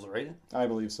shingles, right? I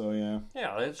believe so, yeah.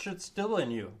 Yeah, that shit's still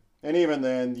in you. And even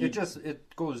then,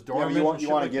 it goes dormant. You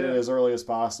want to get it as early as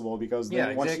possible because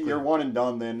then once you're one and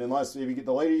done, then if you get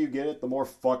the later you get it, the more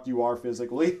fucked you are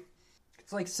physically.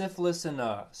 It's like syphilis and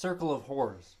a circle of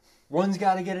horrors. One's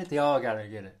got to get it, they all got to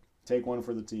get it. Take one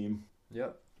for the team.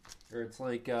 Yep. Or it's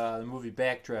like the movie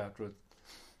Backdraft with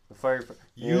the firefighter.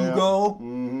 You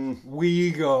go,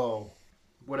 we go.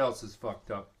 What else is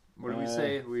fucked up? What do we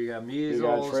say? We got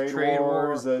measles, trade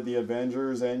wars, the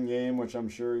Avengers Endgame, which I'm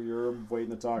sure you're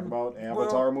waiting to talk about,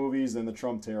 Avatar movies, and the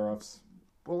Trump tariffs.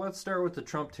 Well, let's start with the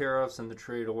Trump tariffs and the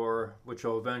trade war, which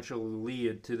will eventually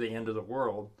lead to the end of the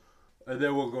world. And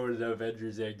then we'll go to the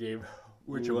Avengers Endgame,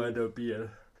 which will end up being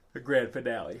a grand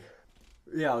finale.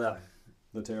 Yeah,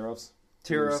 the tariffs.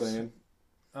 Tariffs.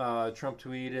 Trump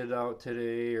tweeted out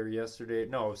today or yesterday.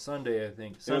 No, Sunday, I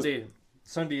think.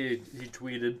 Sunday he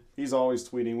tweeted. He's always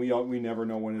tweeting. We never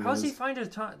know when it is. How's he find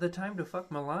the time to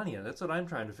fuck Melania? That's what I'm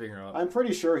trying to figure out. I'm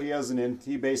pretty sure he has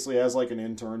he basically has like an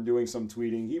intern doing some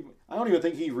tweeting. I don't even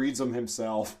think he reads them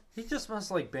himself. He just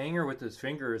must like bang her with his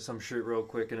finger or some shit real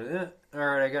quick and all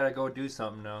right, I gotta go do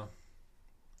something now.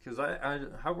 Because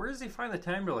where does he find the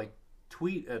time to like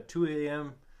tweet at 2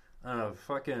 a.m. on a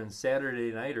fucking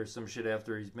Saturday night or some shit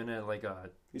after he's been at like a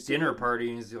dinner party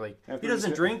and he's like, he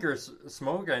doesn't drink or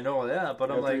smoke, I know that,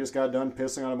 but I'm like... he just got done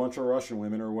pissing on a bunch of Russian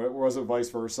women, or was it vice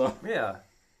versa? Yeah.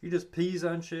 He just pees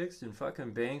on chicks and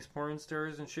fucking bangs porn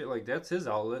stars and shit, like that's his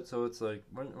outlet, so it's like,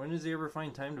 when does he ever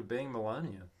find time to bang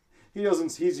Melania? He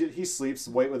doesn't, he sleeps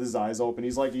with his eyes open,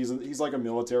 he's like a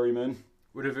military man.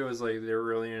 What if it was like they were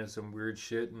really into some weird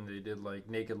shit and they did like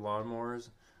naked lawnmowers?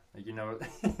 Like, you know,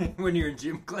 when you're in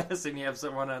gym class and you have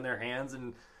someone on their hands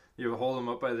and you hold them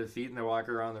up by their feet and they walk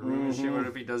around the room and shit. What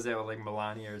if he does that with like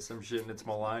Melania or some shit and it's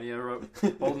Melania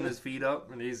holding his feet up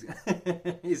and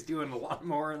he's doing the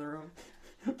lawnmower in the room?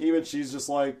 Even she's just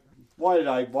like, why did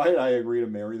I agree to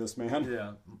marry this man?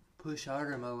 Yeah. Push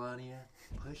harder, Melania.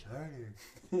 Push harder.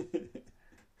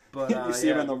 But you see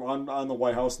him on the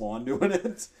White House lawn doing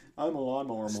it. I'm a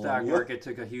lawnmower, Melania. Stock market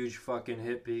took a huge fucking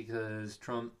hit because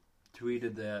Trump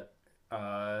tweeted that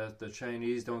if the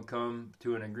Chinese don't come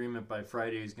to an agreement by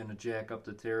Friday, he's going to jack up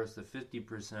the tariffs to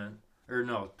 50%. Or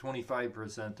no,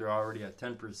 25%. They're already at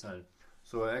 10%.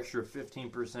 So an extra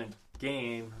 15%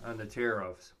 gain on the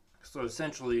tariffs. So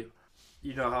essentially,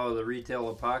 you know how the retail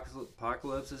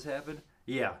apocalypse has happened?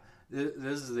 Yeah,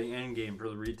 this is the end game for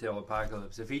the retail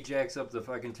apocalypse. If he jacks up the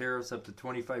fucking tariffs up to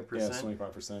 25%. Yeah,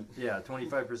 25%. Yeah,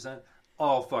 25%.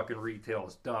 All fucking retail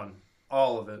is done.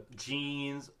 All of it.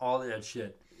 Jeans, all that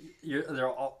shit.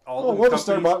 We'll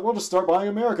just start buying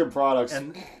American products.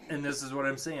 And this is what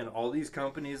I'm saying. All these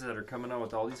companies that are coming out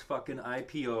with all these fucking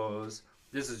IPOs,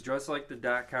 this is just like the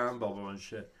 .com bubble and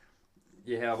shit.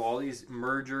 You have all these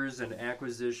mergers and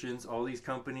acquisitions. All these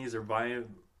companies are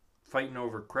fighting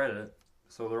over credit.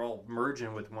 So they're all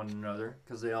merging with one another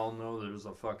because they all know there's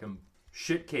a fucking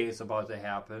shit case about to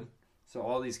happen. So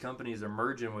all these companies are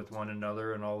merging with one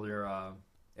another and all their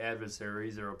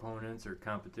adversaries or opponents or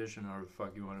competition, however the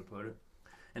fuck you want to put it.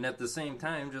 And at the same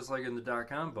time, just like in the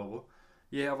 .com bubble,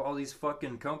 you have all these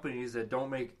fucking companies that don't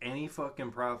make any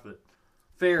fucking profit.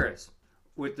 Farris,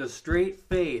 with the straight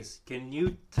face, can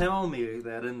you tell me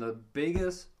that in the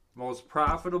biggest, most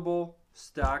profitable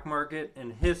stock market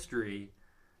in history,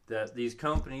 that these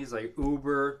companies like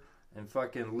Uber and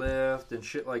fucking Lyft and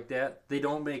shit like that, they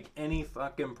don't make any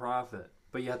fucking profit,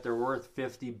 but yet they're worth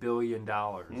 $50 billion.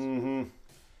 Mm-hmm.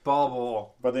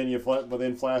 Bubble. But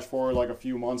then flash forward like a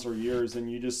few months or years,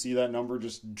 and you just see that number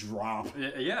just drop.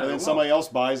 Yeah. And then somebody else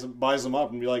buys them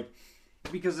up and be like,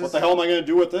 because what the hell am I going to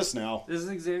do with this now? This is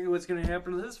exactly what's going to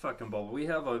happen to this fucking bubble. We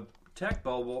have a tech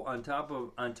bubble on top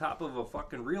of a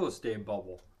fucking real estate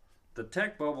bubble. the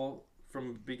tech bubble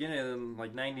from beginning in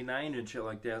like 99 and shit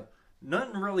like that,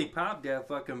 nothing really popped that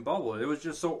fucking bubble. It was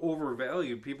just so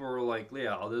overvalued. People were like,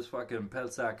 yeah, all this fucking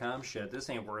pets.com shit, this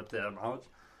ain't worth that much.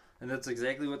 And that's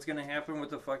exactly what's going to happen with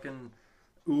the fucking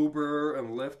Uber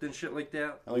and Lyft and shit like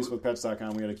that. At least with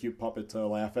pets.com, we had a cute puppet to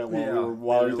laugh at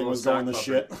while everything was going to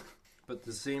shit. But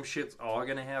the same shit's all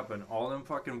going to happen. All them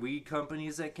fucking weed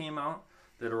companies that came out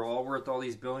that are all worth all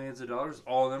these billions of dollars,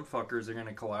 all them fuckers are going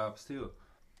to collapse too.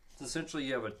 So essentially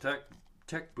you have a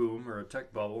tech boom or a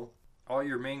tech bubble. All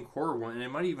your main core ones, and it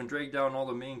might even drag down all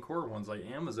the main core ones like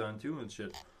Amazon too and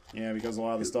shit. Yeah, because a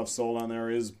lot of the stuff sold on there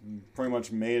is pretty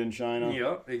much made in China.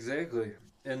 Yep, exactly.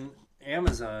 And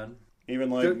Amazon, even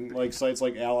like sites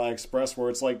like AliExpress, where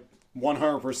it's like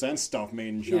 100% stuff made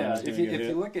in China. Yeah, if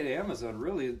you look at Amazon,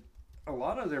 really, a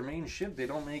lot of their main shit, they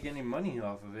don't make any money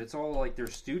off of it. It's all like their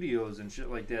studios and shit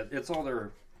like that. It's all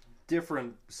their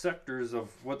different sectors of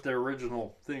what their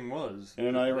original thing was,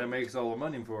 and that makes all the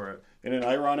money for it. In an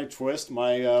ironic twist,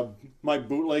 my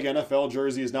bootleg NFL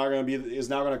jersey is now going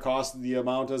to cost the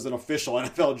amount as an official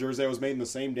NFL jersey that was made in the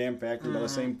same damn factory by the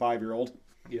same 5-year-old.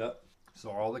 Yep.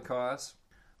 So all the costs,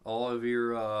 all of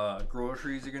your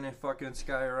groceries are going to fucking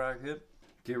skyrocket.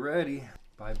 Get ready,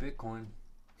 buy Bitcoin.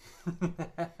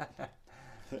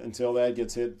 Until that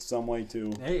gets hit some way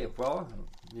too. Hey, well,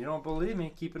 you don't believe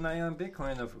me, keep an eye on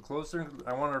Bitcoin. The closer,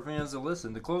 I want our fans to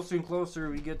listen. The closer and closer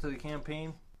we get to the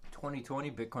campaign, 2020,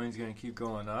 Bitcoin's going to keep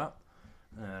going up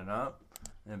and up.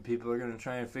 And people are going to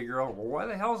try and figure out, well, why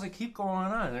the hell does it keep going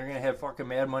on? They're going to have fucking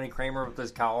Mad Money Kramer with this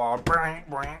cow.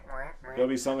 There'll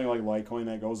be something like Litecoin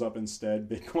that goes up instead.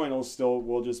 Bitcoin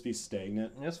will just be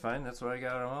stagnant. That's fine. That's what I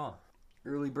got them all.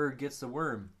 Early bird gets the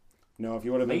worm. No, if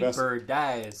you would have late bird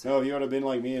dies. No, if you would have been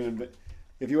like me and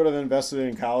if you would have invested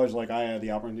in college like I had the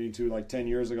opportunity to like 10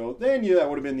 years ago, then that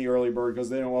would have been the early bird because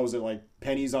then what was it, like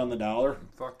pennies on the dollar?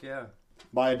 Fuck yeah.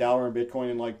 Buy $1 in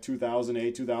Bitcoin in like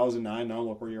 2008, 2009. Now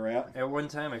look where you're at. At one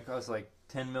time, it cost like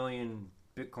 10 million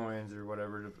Bitcoins or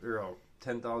whatever, or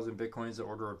 10,000 Bitcoins to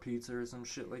order a pizza or some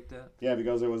shit like that. Yeah,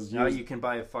 because it was. Now you can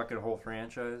buy a fucking whole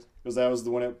franchise. Because that was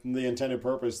the intended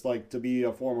purpose, like to be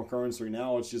a form of currency.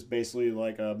 Now it's just basically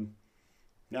like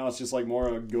now it's just like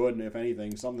more a good, if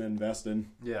anything, something to invest in.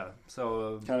 Yeah,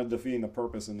 so kind of defeating the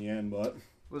purpose in the end, but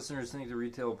listeners think the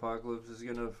retail apocalypse is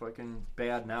gonna fucking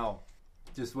bad now.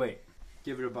 Just wait.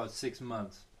 Give it about 6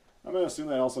 months. I'm gonna assume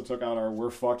that also took out our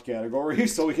 "we're fucked" category,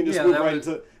 so we can just move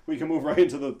right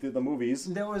into the movies.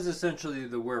 That was essentially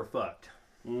the "we're fucked."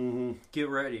 Mm-hmm. Get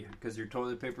ready, because your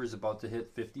toilet paper is about to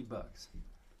hit $50.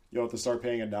 You'll have to start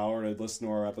paying $1 to listen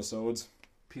to our episodes.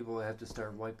 People have to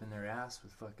start wiping their ass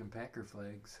with fucking Packer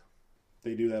flags.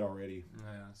 They do that already.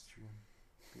 Yeah, that's true.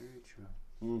 Very true.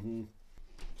 Mm-hmm.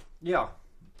 Yeah,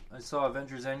 I saw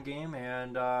Avengers Endgame,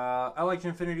 and I liked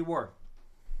Infinity War.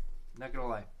 Not gonna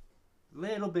lie, a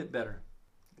little bit better.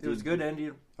 It was good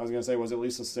ending. I was gonna say, was at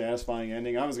least a satisfying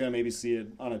ending. I was gonna maybe see it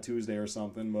on a Tuesday or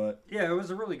something, but yeah, it was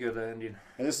a really good ending.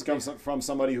 And this comes from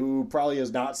somebody who probably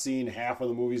has not seen half of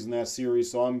the movies in that series,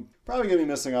 so I'm probably gonna be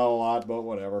missing out a lot. But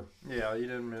whatever. Yeah, you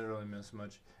didn't really miss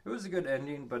much. It was a good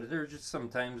ending, but there were just some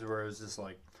times where it was just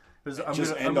like,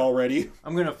 already.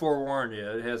 I'm gonna forewarn you,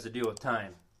 it has to deal with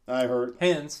time. I heard.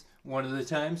 Hence, one of the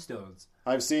time stones.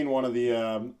 I've seen one of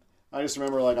the. I just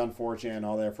remember like on 4chan and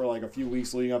all that for like a few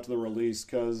weeks leading up to the release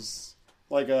because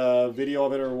like a video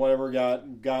of it or whatever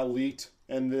got leaked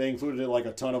and they included like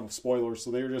a ton of spoilers,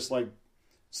 so they were just like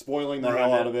spoiling the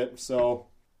hell out of it. So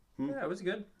yeah, it was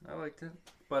good. I liked it,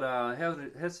 but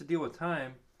it has to deal with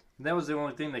time. And that was the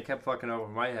only thing that kept fucking over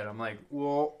my head. I'm like,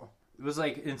 well, it was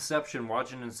like Inception,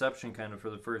 watching Inception kind of for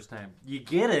the first time. You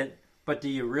get it. But do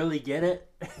you really get it?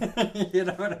 You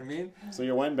know what I mean? So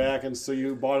you went back and so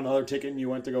you bought another ticket and you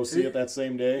went to go see it that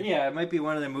same day? Yeah, it might be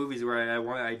one of the movies where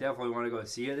I definitely want to go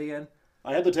see it again.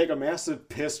 I had to take a massive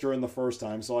piss during the first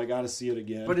time, so I got to see it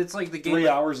again. But it's like the game. 3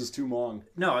 hours is too long.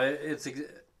 No, it's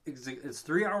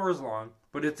 3 hours long,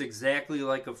 but it's exactly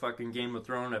like a fucking Game of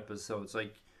Thrones episode. It's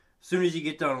like as soon as you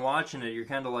get done watching it, you're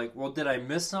kind of like, well, did I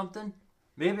miss something?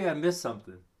 Maybe I missed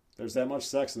something. There's that much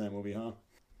sex in that movie, huh?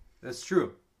 That's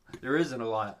true. There isn't a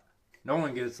lot. No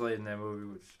one gets laid in that movie,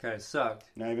 which kind of sucked.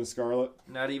 Not even Scarlet?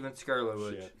 Not even Scarlet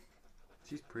Witch.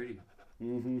 She's pretty.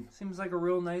 Mm-hmm. Seems like a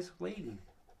real nice lady.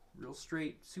 Real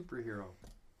straight superhero.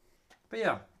 But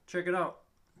yeah, check it out.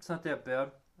 It's not that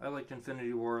bad. I liked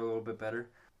Infinity War a little bit better.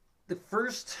 The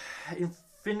first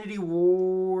Infinity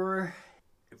War,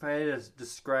 if I had to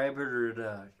describe it or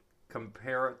to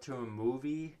compare it to a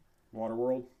movie...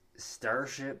 Waterworld?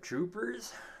 Starship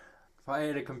Troopers? If I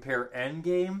had to compare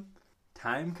Endgame,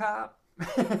 Time Cop.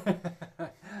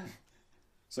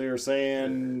 So you're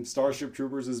saying Starship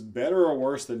Troopers is better or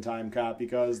worse than Time Cop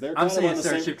because they're kind I'm of saying on the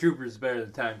Starship same... Troopers is better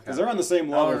than Time Cop. Because they're on the same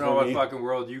level. I don't know what me. fucking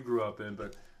world you grew up in,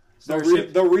 but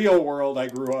the real world I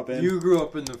grew up in. You grew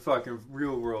up in the fucking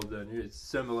real world then. It's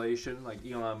simulation, like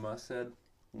Elon Musk said.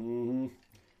 Mm-hmm.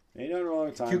 Ain't nothing wrong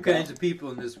with Time Two Cop. kinds of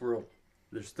people in this world.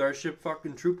 There's Starship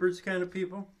fucking Troopers kind of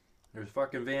people. There's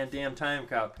fucking Van Damme Time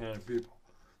Cop kind of people.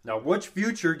 Now, which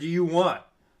future do you want?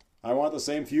 I want the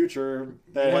same future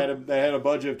that had a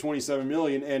budget of $27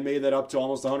 million and made that up to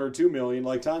almost $102 million,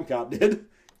 like Time Cop did.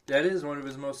 That is one of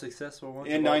his most successful ones.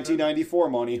 In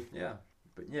 1994 money. Yeah,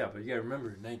 but you gotta remember,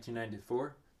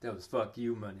 1994, that was fuck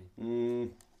you money.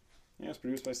 Yeah, it's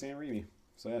produced by Sam Raimi,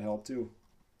 so that helped too.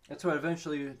 That's what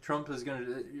eventually Trump is gonna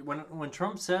do. When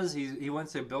Trump says he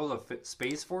wants to build a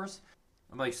space force,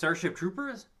 I'm like, Starship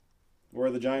Troopers? Where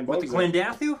are the giant bugs? What, the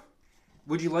Clandathu?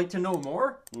 Would you like to know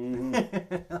more?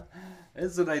 Mm-hmm.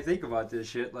 That's what I think about this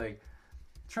shit. Like,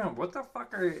 Trump, what the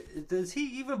fuck does he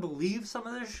even believe some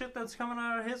of this shit that's coming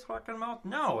out of his fucking mouth?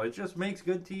 No, it just makes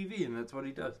good TV, and that's what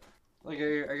he does. Like,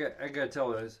 I gotta tell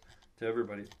this to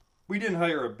everybody. We didn't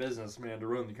hire a businessman to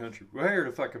run the country. We hired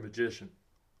a fucking magician.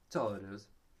 That's all it is.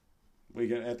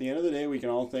 At the end of the day, we can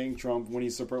all thank Trump when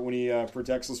he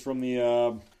protects us from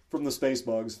the space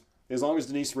bugs. As long as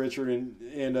Denise Richard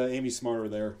and Amy Smart are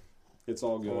there, it's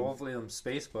all good. Well, hopefully them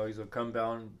space bugs will come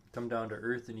down to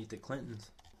Earth and eat the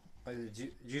Clintons.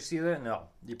 Did you see that? No.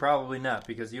 You probably not,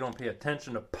 because you don't pay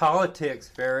attention to politics,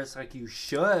 Farris, like you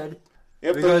should.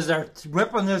 Because they're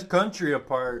ripping this country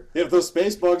apart. If the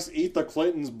space bugs eat the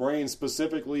Clintons' brain,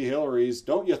 specifically Hillary's,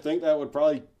 don't you think that would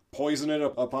probably poison it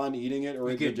upon eating it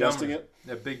or digesting it?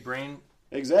 That big brain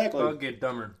exactly bug get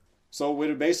dumber. So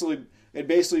we'll just like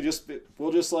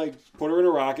put her in a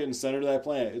rocket and send her to that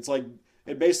planet. It's like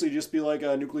it'd basically just be like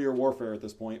a nuclear warfare at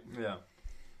this point. Yeah.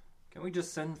 Can we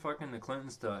just send fucking the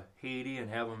Clintons to Haiti and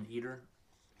have them eat her?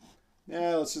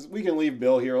 Yeah, we can leave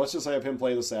Bill here. Let's just have him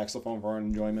play the saxophone for our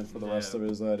enjoyment for the rest of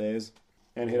his days.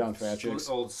 And hit on fat chicks.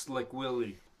 Old Slick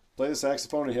Willie. Play the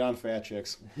saxophone and hit on fat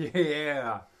chicks.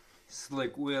 Yeah.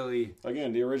 Slick Willie.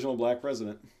 Again, the original black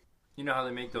president. You know how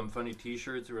they make them funny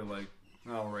t-shirts where like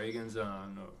Reagan's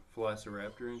on a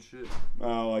Velociraptor and shit?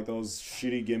 Oh, like those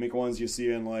shitty gimmick ones you see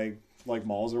in like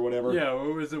malls or whatever? Yeah,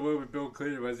 what was the one with Bill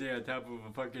Clinton? Was he on top of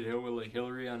a fucking hill with like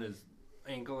Hillary on his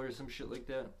ankle or some shit like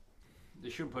that? They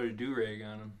should put a do-rag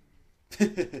on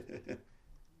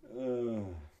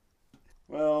him.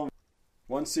 Well,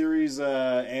 one series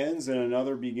ends and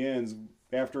another begins.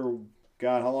 After,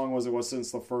 God, how long was it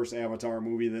since the first Avatar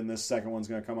movie? Then this second one's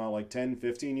going to come out like 10,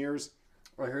 15 years?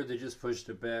 I heard they just pushed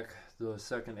it back, the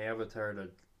second Avatar, to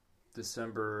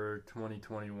December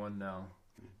 2021 now.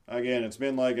 Again, it's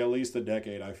been like at least a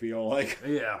decade, I feel like.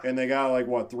 Yeah. And they got like,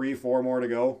 what, 3, 4 more to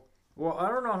go? Well, I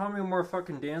don't know how many more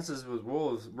fucking Dances with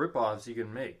Wolves ripoffs you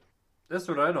can make. That's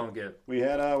what I don't get. We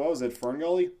had, what was it,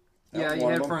 Ferngully? Yeah, you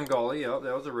had Ferngully, yep,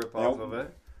 that was a ripoff of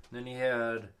it. Then you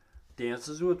had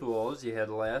Dances with Wolves, you had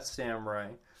Last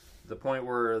Samurai, the point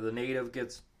where the native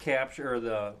gets captured, or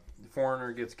the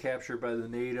foreigner gets captured by the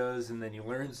natives, and then he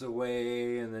learns the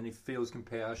way, and then he feels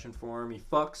compassion for him. He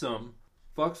fucks one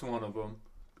of them,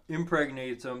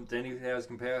 impregnates him, then he has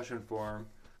compassion for him.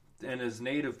 And his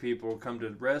native people come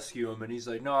to rescue him, and he's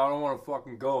like, "No, I don't want to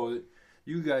fucking go.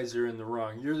 You guys are in the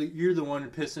wrong. You're the one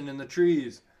pissing in the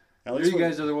trees. You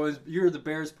guys are the ones. You're the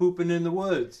bears pooping in the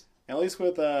woods." At least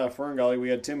with Ferngully, we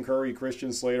had Tim Curry,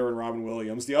 Christian Slater, and Robin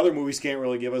Williams. The other movies can't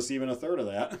really give us even a third of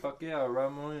that. Fuck yeah,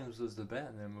 Robin Williams was the bat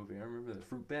in that movie. I remember the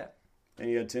fruit bat. And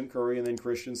you had Tim Curry and then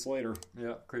Christian Slater.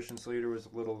 Yeah, Christian Slater was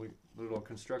a little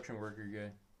construction worker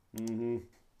guy. Mm-hmm.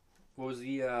 What was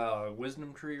the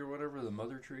wisdom tree or whatever, the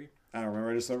mother tree? I don't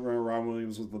remember. I just remember Robin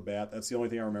Williams was the bat. That's the only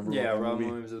thing I remember. Yeah, Robin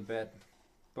Williams was the bat.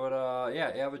 But yeah,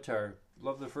 Avatar.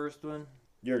 Love the first one.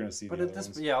 You're gonna see the other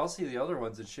ones. Yeah, I'll see the other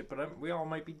ones and shit. But we all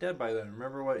might be dead by then.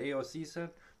 Remember what AOC said?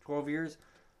 12 years,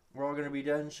 we're all gonna be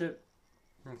dead and shit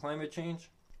from climate change.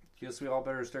 Guess we all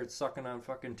better start sucking on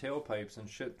fucking tailpipes and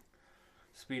shit.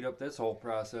 Speed up this whole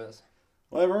process.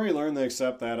 Well, I've already learned to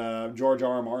accept that George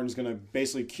R. R. Martin's going to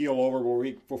basically keel over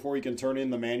before he can turn in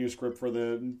the manuscript for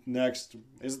the next...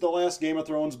 Is it the last Game of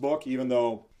Thrones book? Even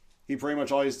though he pretty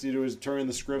much all he has to do is turn in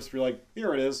the scripts and be like,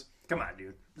 here it is. Come on,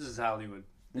 dude. This is Hollywood.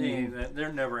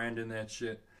 They're never ending that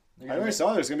shit. I already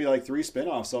saw there's going to be like 3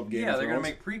 spin-offs of Game of Thrones. Yeah, they're going to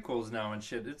make prequels now and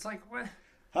shit. It's like, what?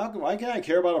 Why can't I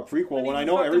care about a prequel when I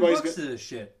know everybody's going to this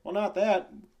shit? Well, not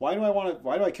that. Why do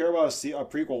I care about a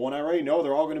prequel when I already know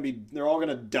they're all going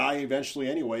to die eventually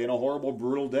anyway in a horrible,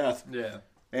 brutal death? Yeah.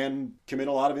 And commit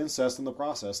a lot of incest in the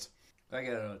process. I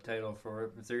got a title for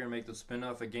it. If they're going to make the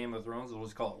spin-off of Game of Thrones, we'll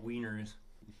just call it Wieners.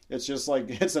 It's just like,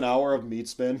 it's an hour of meat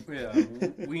spin. Yeah,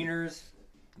 wieners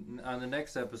on the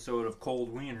next episode of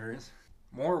Cold Wieners.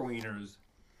 More wieners.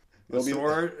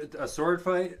 A sword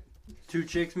fight, 2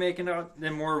 chicks making out,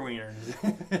 then more wieners.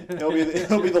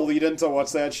 It'll be the lead into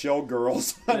what's that show,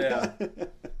 Girls. Yeah.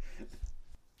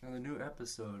 On the new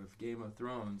episode of Game of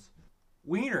Thrones,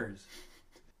 wieners.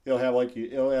 It'll have like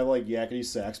yakety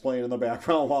sax playing in the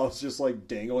background while it's just like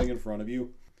dangling in front of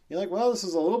you. You're like, well, this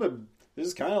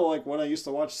is kind of like when I used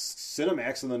to watch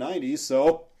Cinemax in the 90s,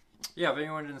 so... Yeah, if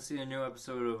anyone didn't see the new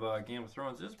episode of Game of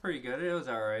Thrones, it's pretty good. It was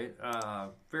alright.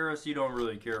 Farris, you don't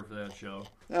really care for that show.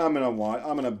 I'm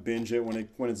gonna binge it when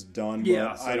it's done,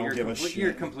 but so I don't give a shit.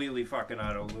 You're completely fucking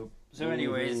out of loop. So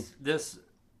anyways, this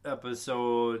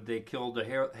episode, they killed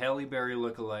the Halle Berry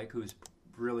lookalike, who's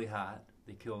really hot.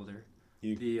 They killed her.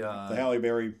 The Halle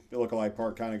Berry lookalike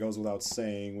part kind of goes without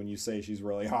saying when you say she's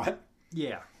really hot.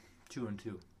 Yeah, 2 and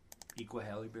 2. Equal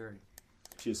Halle Berry.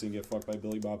 She just didn't get fucked by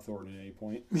Billy Bob Thornton at any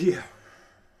point. Yeah.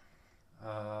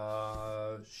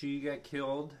 She got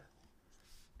killed.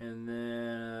 And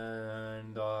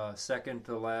then the second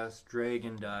to last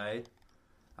dragon died.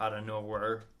 Out of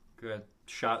nowhere. Got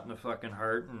shot in the fucking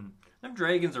heart. And them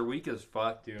dragons are weak as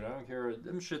fuck, dude. I don't care.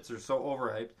 Them shits are so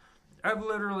overhyped.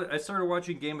 I started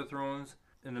watching Game of Thrones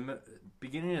in the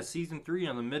beginning of season 3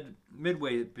 on the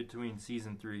midway between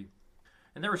season 3.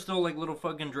 And there were still like little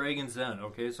fucking dragons then,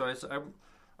 okay? So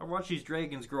I watched these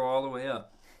dragons grow all the way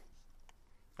up.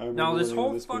 Now this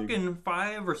whole fucking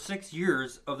 5 or 6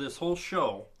 years of this whole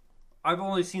show, I've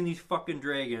only seen these fucking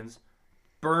dragons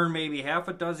burn maybe half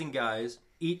a dozen guys,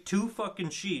 eat 2 fucking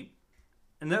sheep,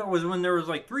 and that was when there was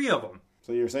like 3 of them.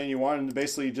 So you're saying you wanted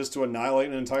basically just to annihilate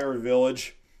an entire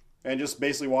village and just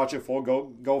basically watch it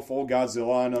go full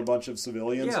Godzilla on a bunch of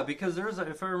civilians? Yeah, because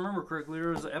if I remember correctly, there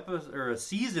was an episode or a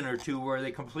season or 2 where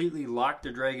they completely locked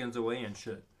the dragons away and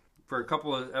shit. For a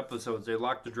couple of episodes, they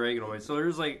locked the dragon away. So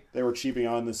there's like... They were cheaping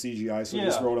on the CGI, so they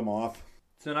just wrote them off.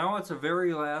 So now it's the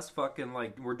very last fucking,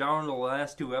 like, we're down to the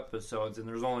last 2 episodes, and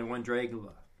there's only 1 dragon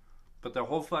left. But the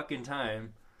whole fucking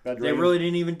time, they really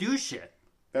didn't even do shit.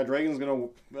 That dragon's gonna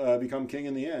become king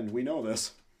in the end. We know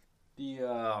this.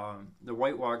 The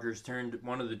White Walkers turned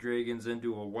one of the dragons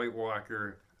into a White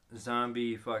Walker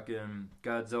zombie fucking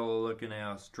Godzilla-looking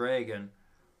ass dragon.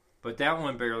 But that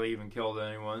one barely even killed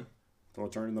anyone. So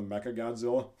it turned into Mecha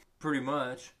Godzilla? Pretty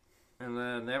much. And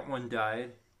then that one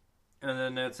died. And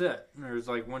then that's it. There's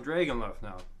like 1 dragon left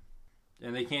now.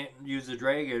 And they can't use the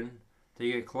dragon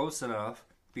to get close enough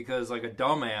because like a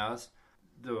dumbass,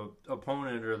 the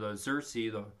opponent or the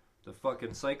Cersei, the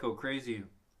fucking psycho crazy...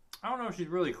 I don't know if she's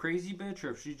really crazy bitch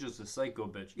or if she's just a psycho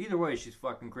bitch. Either way, she's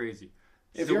fucking crazy.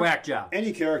 She's a whack job.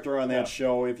 Any character on that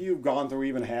show, if you've gone through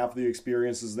even half the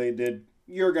experiences they did,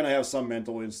 you're going to have some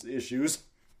mental issues.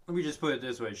 Let me just put it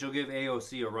this way. She'll give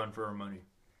AOC a run for her money.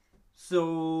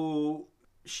 So,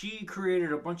 she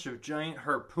created a bunch of giant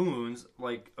harpoons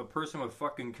like a person with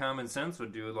fucking common sense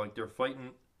would do. Like they're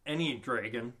fighting any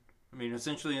dragon. I mean,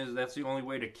 essentially, that's the only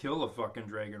way to kill a fucking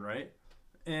dragon, right?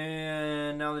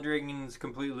 And now the dragon's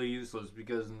completely useless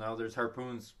because now there's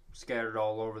harpoons scattered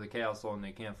all over the castle and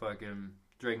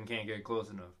dragon can't get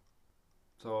close enough.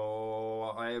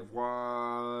 So I have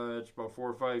watched about 4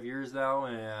 or 5 years now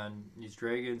and these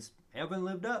dragons haven't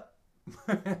lived up.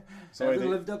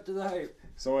 Lived up to the hype.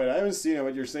 So wait, I haven't seen it,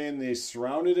 but you're saying they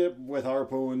surrounded it with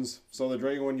harpoons so the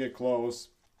dragon wouldn't get close.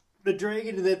 The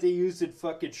dragon that they used in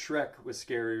fucking Shrek was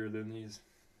scarier than these.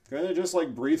 Couldn't they just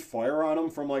like breathe fire on them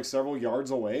from like several yards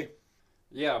away?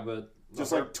 Yeah, but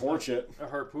just like torch it. A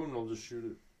harpoon will just shoot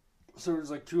it. So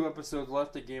there's like 2 episodes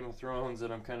left of Game of Thrones,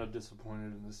 and I'm kind of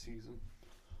disappointed in this season.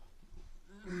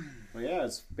 Well, yeah,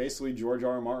 it's basically George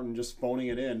R. R. Martin just phoning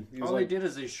it in. All they did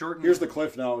is they shortened. Here's the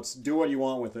cliff notes. Do what you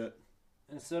want with it.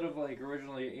 Instead of like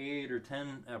originally 8 or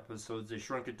 10 episodes, they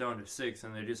shrunk it down to 6,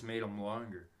 and they just made them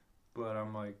longer. But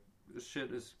I'm like, this shit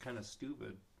is kind of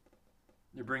stupid.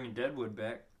 They're bringing Deadwood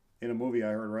back. In a movie, I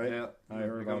heard, right? Yeah, I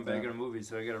heard about that. Back in a movie,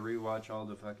 so I got to rewatch all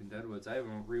the fucking Deadwoods. I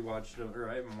haven't rewatched them, or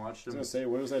I haven't watched them. I was gonna say,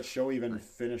 when does that show even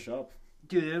finish up?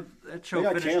 Dude, that show got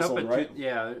finished canceled, up in right?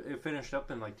 it finished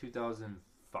up in like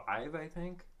 2005, I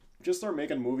think. Just start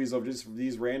making movies of just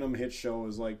these random hit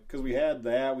shows, like because we had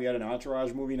an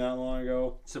Entourage movie not long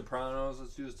ago. Sopranos,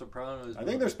 let's do the Sopranos. I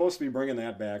think they're supposed to be bringing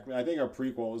that back. I think a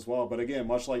prequel as well. But again,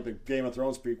 much like the Game of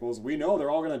Thrones prequels, we know they're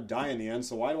all gonna die in the end.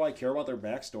 So why do I care about their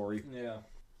backstory? Yeah.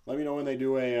 Let me know when they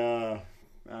do I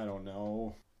don't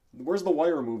know. Where's the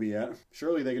Wire movie at?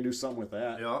 Surely they can do something with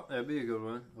that. Yeah, that'd be a good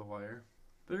one, The Wire.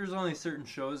 But there's only certain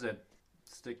shows that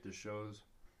stick to shows.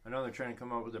 I know they're trying to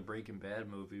come out with a Breaking Bad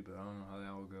movie, but I don't know how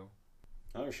that will go.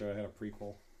 I wish I had a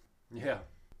prequel. Yeah.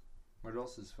 What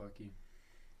else is fucky?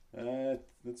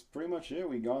 That's pretty much it.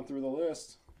 We've gone through the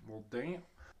list. Well, damn.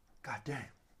 God damn.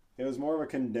 It was more of a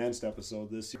condensed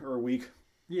episode this year, or week.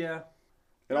 Yeah.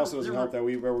 It also doesn't help that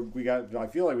we got. I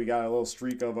feel like we got a little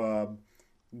streak of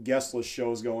guestless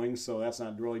shows going, so that's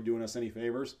not really doing us any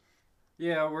favors.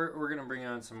 Yeah, we're gonna bring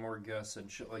on some more guests and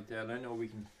shit like that. I know we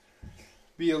can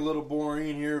be a little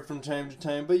boring here from time to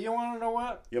time, but you want to know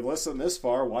what? You've listened this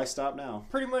far. Why stop now?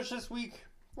 Pretty much this week,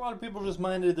 a lot of people just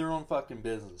minded their own fucking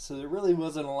business, so there really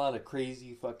wasn't a lot of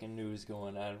crazy fucking news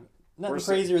going on. Nothing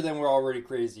crazier than we're already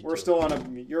crazy. We're still on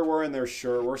a. You're wearing their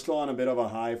shirt. We're still on a bit of a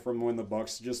high from when the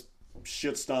Bucks just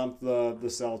shit stomped the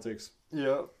Celtics.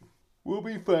 Yep. We'll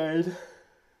be fine.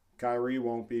 Kyrie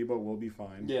won't be, but we'll be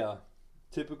fine. Yeah.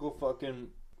 Typical fucking...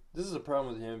 This is a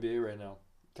problem with the NBA right now.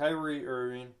 Kyrie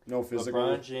Irving. No physical.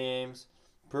 LeBron James.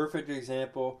 Perfect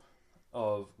example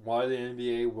of why the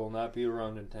NBA will not be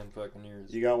around in 10 fucking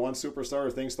years. You got one superstar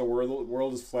who thinks the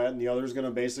world is flat, and the other's going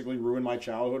to basically ruin my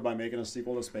childhood by making a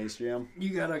sequel to Space Jam.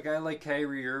 You got a guy like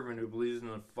Kyrie Irving who believes in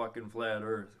the fucking flat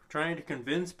earth, trying to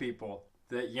convince people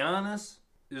that Giannis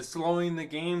is slowing the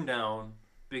game down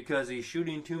because he's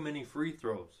shooting too many free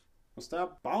throws. Well,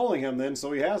 stop fouling him then,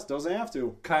 so he doesn't have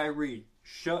to. Kyrie,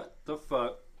 shut the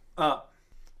fuck up.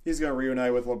 He's going to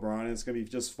reunite with LeBron, and it's going to be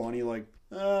just funny, like,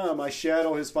 my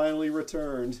shadow has finally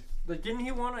returned. But didn't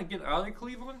he want to get out of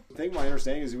Cleveland? I think my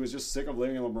understanding is he was just sick of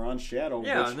living in LeBron's shadow.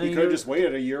 Yeah, he could have just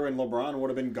waited a year and LeBron would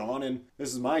have been gone, and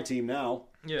this is my team now.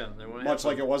 Yeah. Much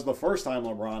like it was the first time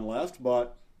LeBron left,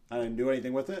 but I didn't do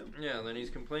anything with it. Yeah, then he's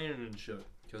complaining and shit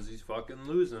because he's fucking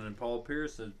losing, and Paul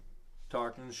Pierce is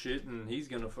talking shit, and he's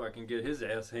going to fucking get his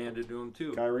ass handed to him,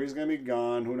 too. Kyrie's going to be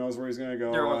gone. Who knows where he's going to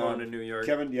go. They're all going to New York.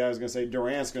 I was going to say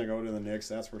Durant's going to go to the Knicks,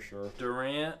 that's for sure.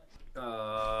 Durant,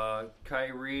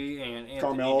 Kyrie, and Anthony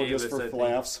Carmelo Davis. just for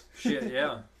flaps. Shit,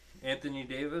 yeah. Anthony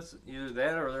Davis, either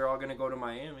that or they're all going to go to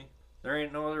Miami. There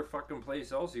ain't no other fucking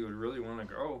place else you would really want to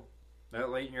go. That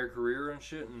late in your career and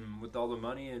shit, and with all the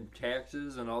money and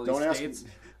taxes and all these states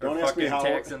fucking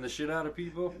taxing the shit out of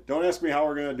people. Don't ask me how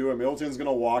we're gonna do it. Middleton's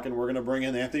gonna walk, and we're gonna bring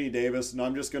in Anthony Davis, and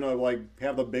I'm just gonna like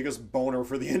have the biggest boner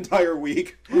for the entire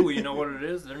week. Ooh, you know what it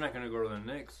is? They're not gonna go to the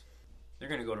Knicks. They're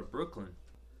gonna go to Brooklyn.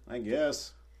 I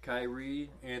guess. Kyrie,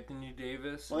 Anthony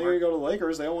Davis. Well, you're gonna go to the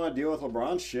Lakers. They don't want to deal with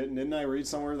LeBron's shit. And didn't I read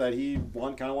somewhere that he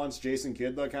kind of wants Jason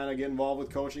Kidd to kind of get involved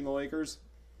with coaching the Lakers?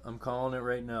 I'm calling it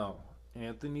right now.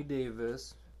 Anthony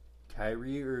Davis,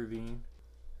 Kyrie Irving,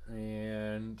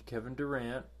 and Kevin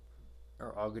Durant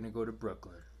are all going to go to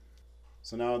Brooklyn.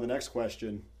 So now the next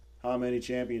question. How many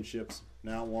championships?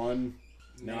 Not one,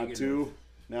 not Negative. 2,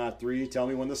 not 3. Tell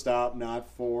me when to stop. Not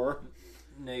 4.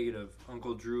 Negative.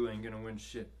 Uncle Drew ain't going to win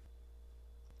shit.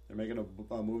 They're making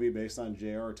a movie based on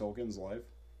J.R. Tolkien's life.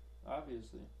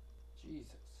 Obviously.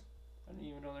 Jesus. I didn't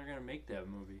even know they're going to make that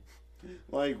movie.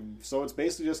 Like, so it's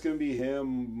basically just going to be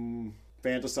him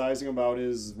fantasizing about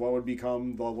what would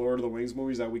become the Lord of the Rings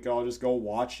movies that we could all just go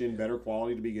watch in better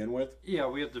quality to begin with. Yeah,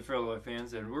 we have to fill our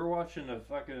fans in. We're watching a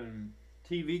fucking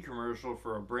TV commercial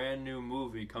for a brand new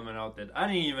movie coming out that I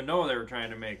didn't even know they were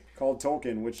trying to make. Called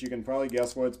Tolkien, which you can probably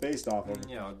guess what it's based off of.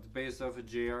 Yeah, it's based off of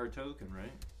J.R. Tolkien,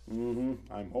 right?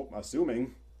 Mm-hmm. I'm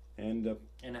assuming. And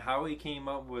how he came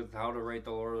up with how to write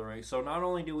the Lord of the Rings. So not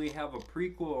only do we have a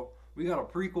prequel, we got a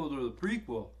prequel to the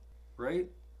prequel, right?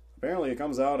 Apparently it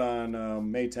comes out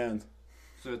on May 10th.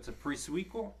 So it's a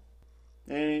pre-sequel?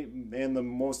 And the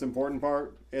most important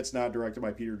part, it's not directed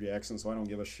by Peter Jackson, so I don't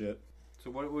give a shit.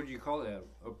 So what would you call that?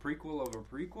 A prequel of a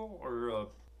prequel? Or a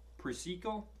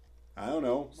pre-sequel? I don't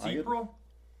know. Sequel?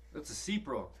 That's a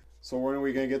sequel. So when are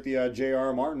we going to get the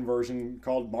J.R. Martin version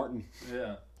called Martin?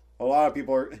 Yeah. A lot of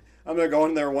people are... I'm going to go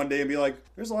in there one day and be like,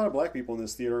 there's a lot of black people in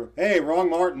this theater. Hey,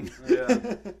 wrong Martin.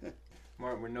 Yeah.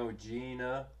 Martin with no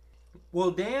Gina.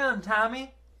 Well, damn,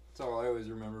 Tommy. That's all I always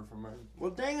remember from Martin.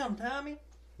 Well, damn, Tommy.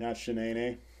 Not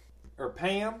Shanae. Or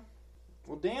Pam.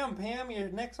 Well, damn, Pam, your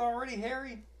neck's already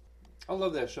hairy. I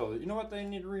love that show. You know what? They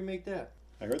need to remake that.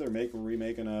 I heard they're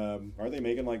remaking are they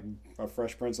making like a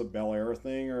Fresh Prince of Bel-Air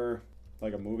thing or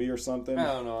like a movie or something? I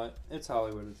don't know. It's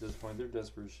Hollywood at this point. They're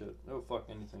desperate as shit. They'll fuck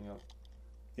anything up.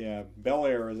 Yeah,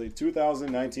 Bel-Air is a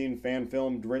 2019 fan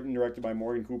film written and directed by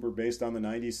Morgan Cooper based on the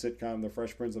 90s sitcom The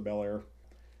Fresh Prince of Bel-Air.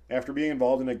 After being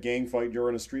involved in a gang fight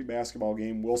during a street basketball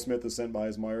game, Will Smith is sent by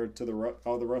his mother to the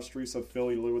rough streets of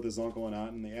Philly to live with his uncle and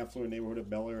aunt in the affluent neighborhood of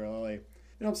Bel-Air, LA. It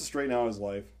helps to straighten out his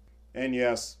life. And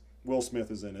yes, Will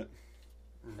Smith is in it.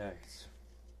 Nice.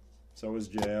 So is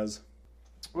Jazz.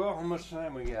 Well, how much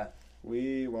time we got?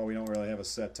 We don't really have a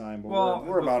set time, but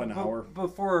we're about an hour.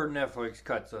 Before Netflix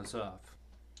cuts us off,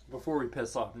 before we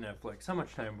piss off Netflix, how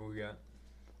much time have we got?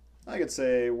 I could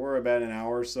say we're about an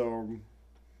hour, so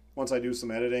once I do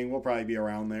some editing, we'll probably be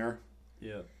around there.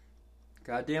 Yeah.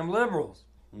 Goddamn liberals.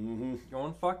 Mm-hmm.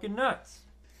 Going fucking nuts.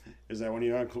 Is that when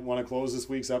you want to close this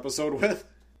week's episode with?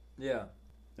 Yeah.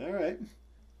 All right.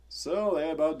 So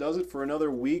that about does it for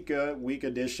another week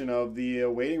edition of the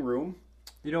Waiting Room.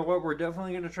 You know what? We're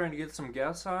definitely going to try to get some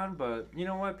guests on, but you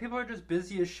know what? People are just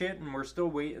busy as shit, and we're still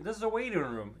waiting. This is a waiting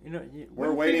room. You know,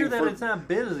 we're waiting that it's not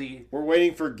busy. We're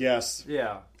waiting for guests.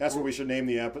 Yeah, that's what we should name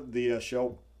the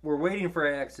show. We're waiting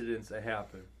for accidents to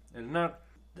happen, and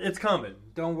it's coming.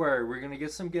 Don't worry. We're going to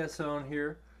get some guests on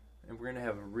here, and we're going to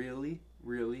have a really,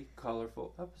 really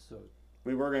colorful episode.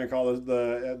 We were going to call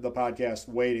the podcast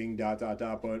 "Waiting ...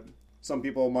 but some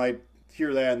people might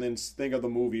hear that and then think of the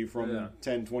movie from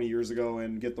 10, 20 years ago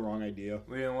and get the wrong idea.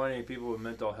 We didn't want any people with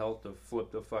mental health to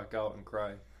flip the fuck out and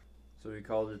cry. So we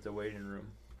called it The Waiting Room.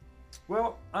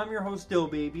 Well, I'm your host,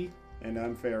 Dilbaby. And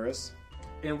I'm Farris.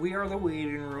 And we are The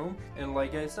Waiting Room. And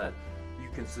like I said, you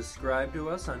can subscribe to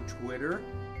us on Twitter.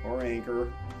 Or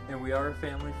Anchor. And we are a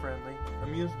family-friendly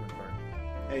amusement park.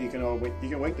 Hey, you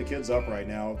can wake the kids up right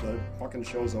now. The fucking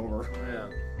show's over. Yeah.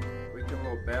 Wake them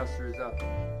little bastards up.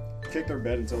 Kick their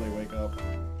bed until they wake up.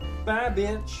 Bye,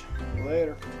 bitch.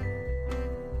 Later.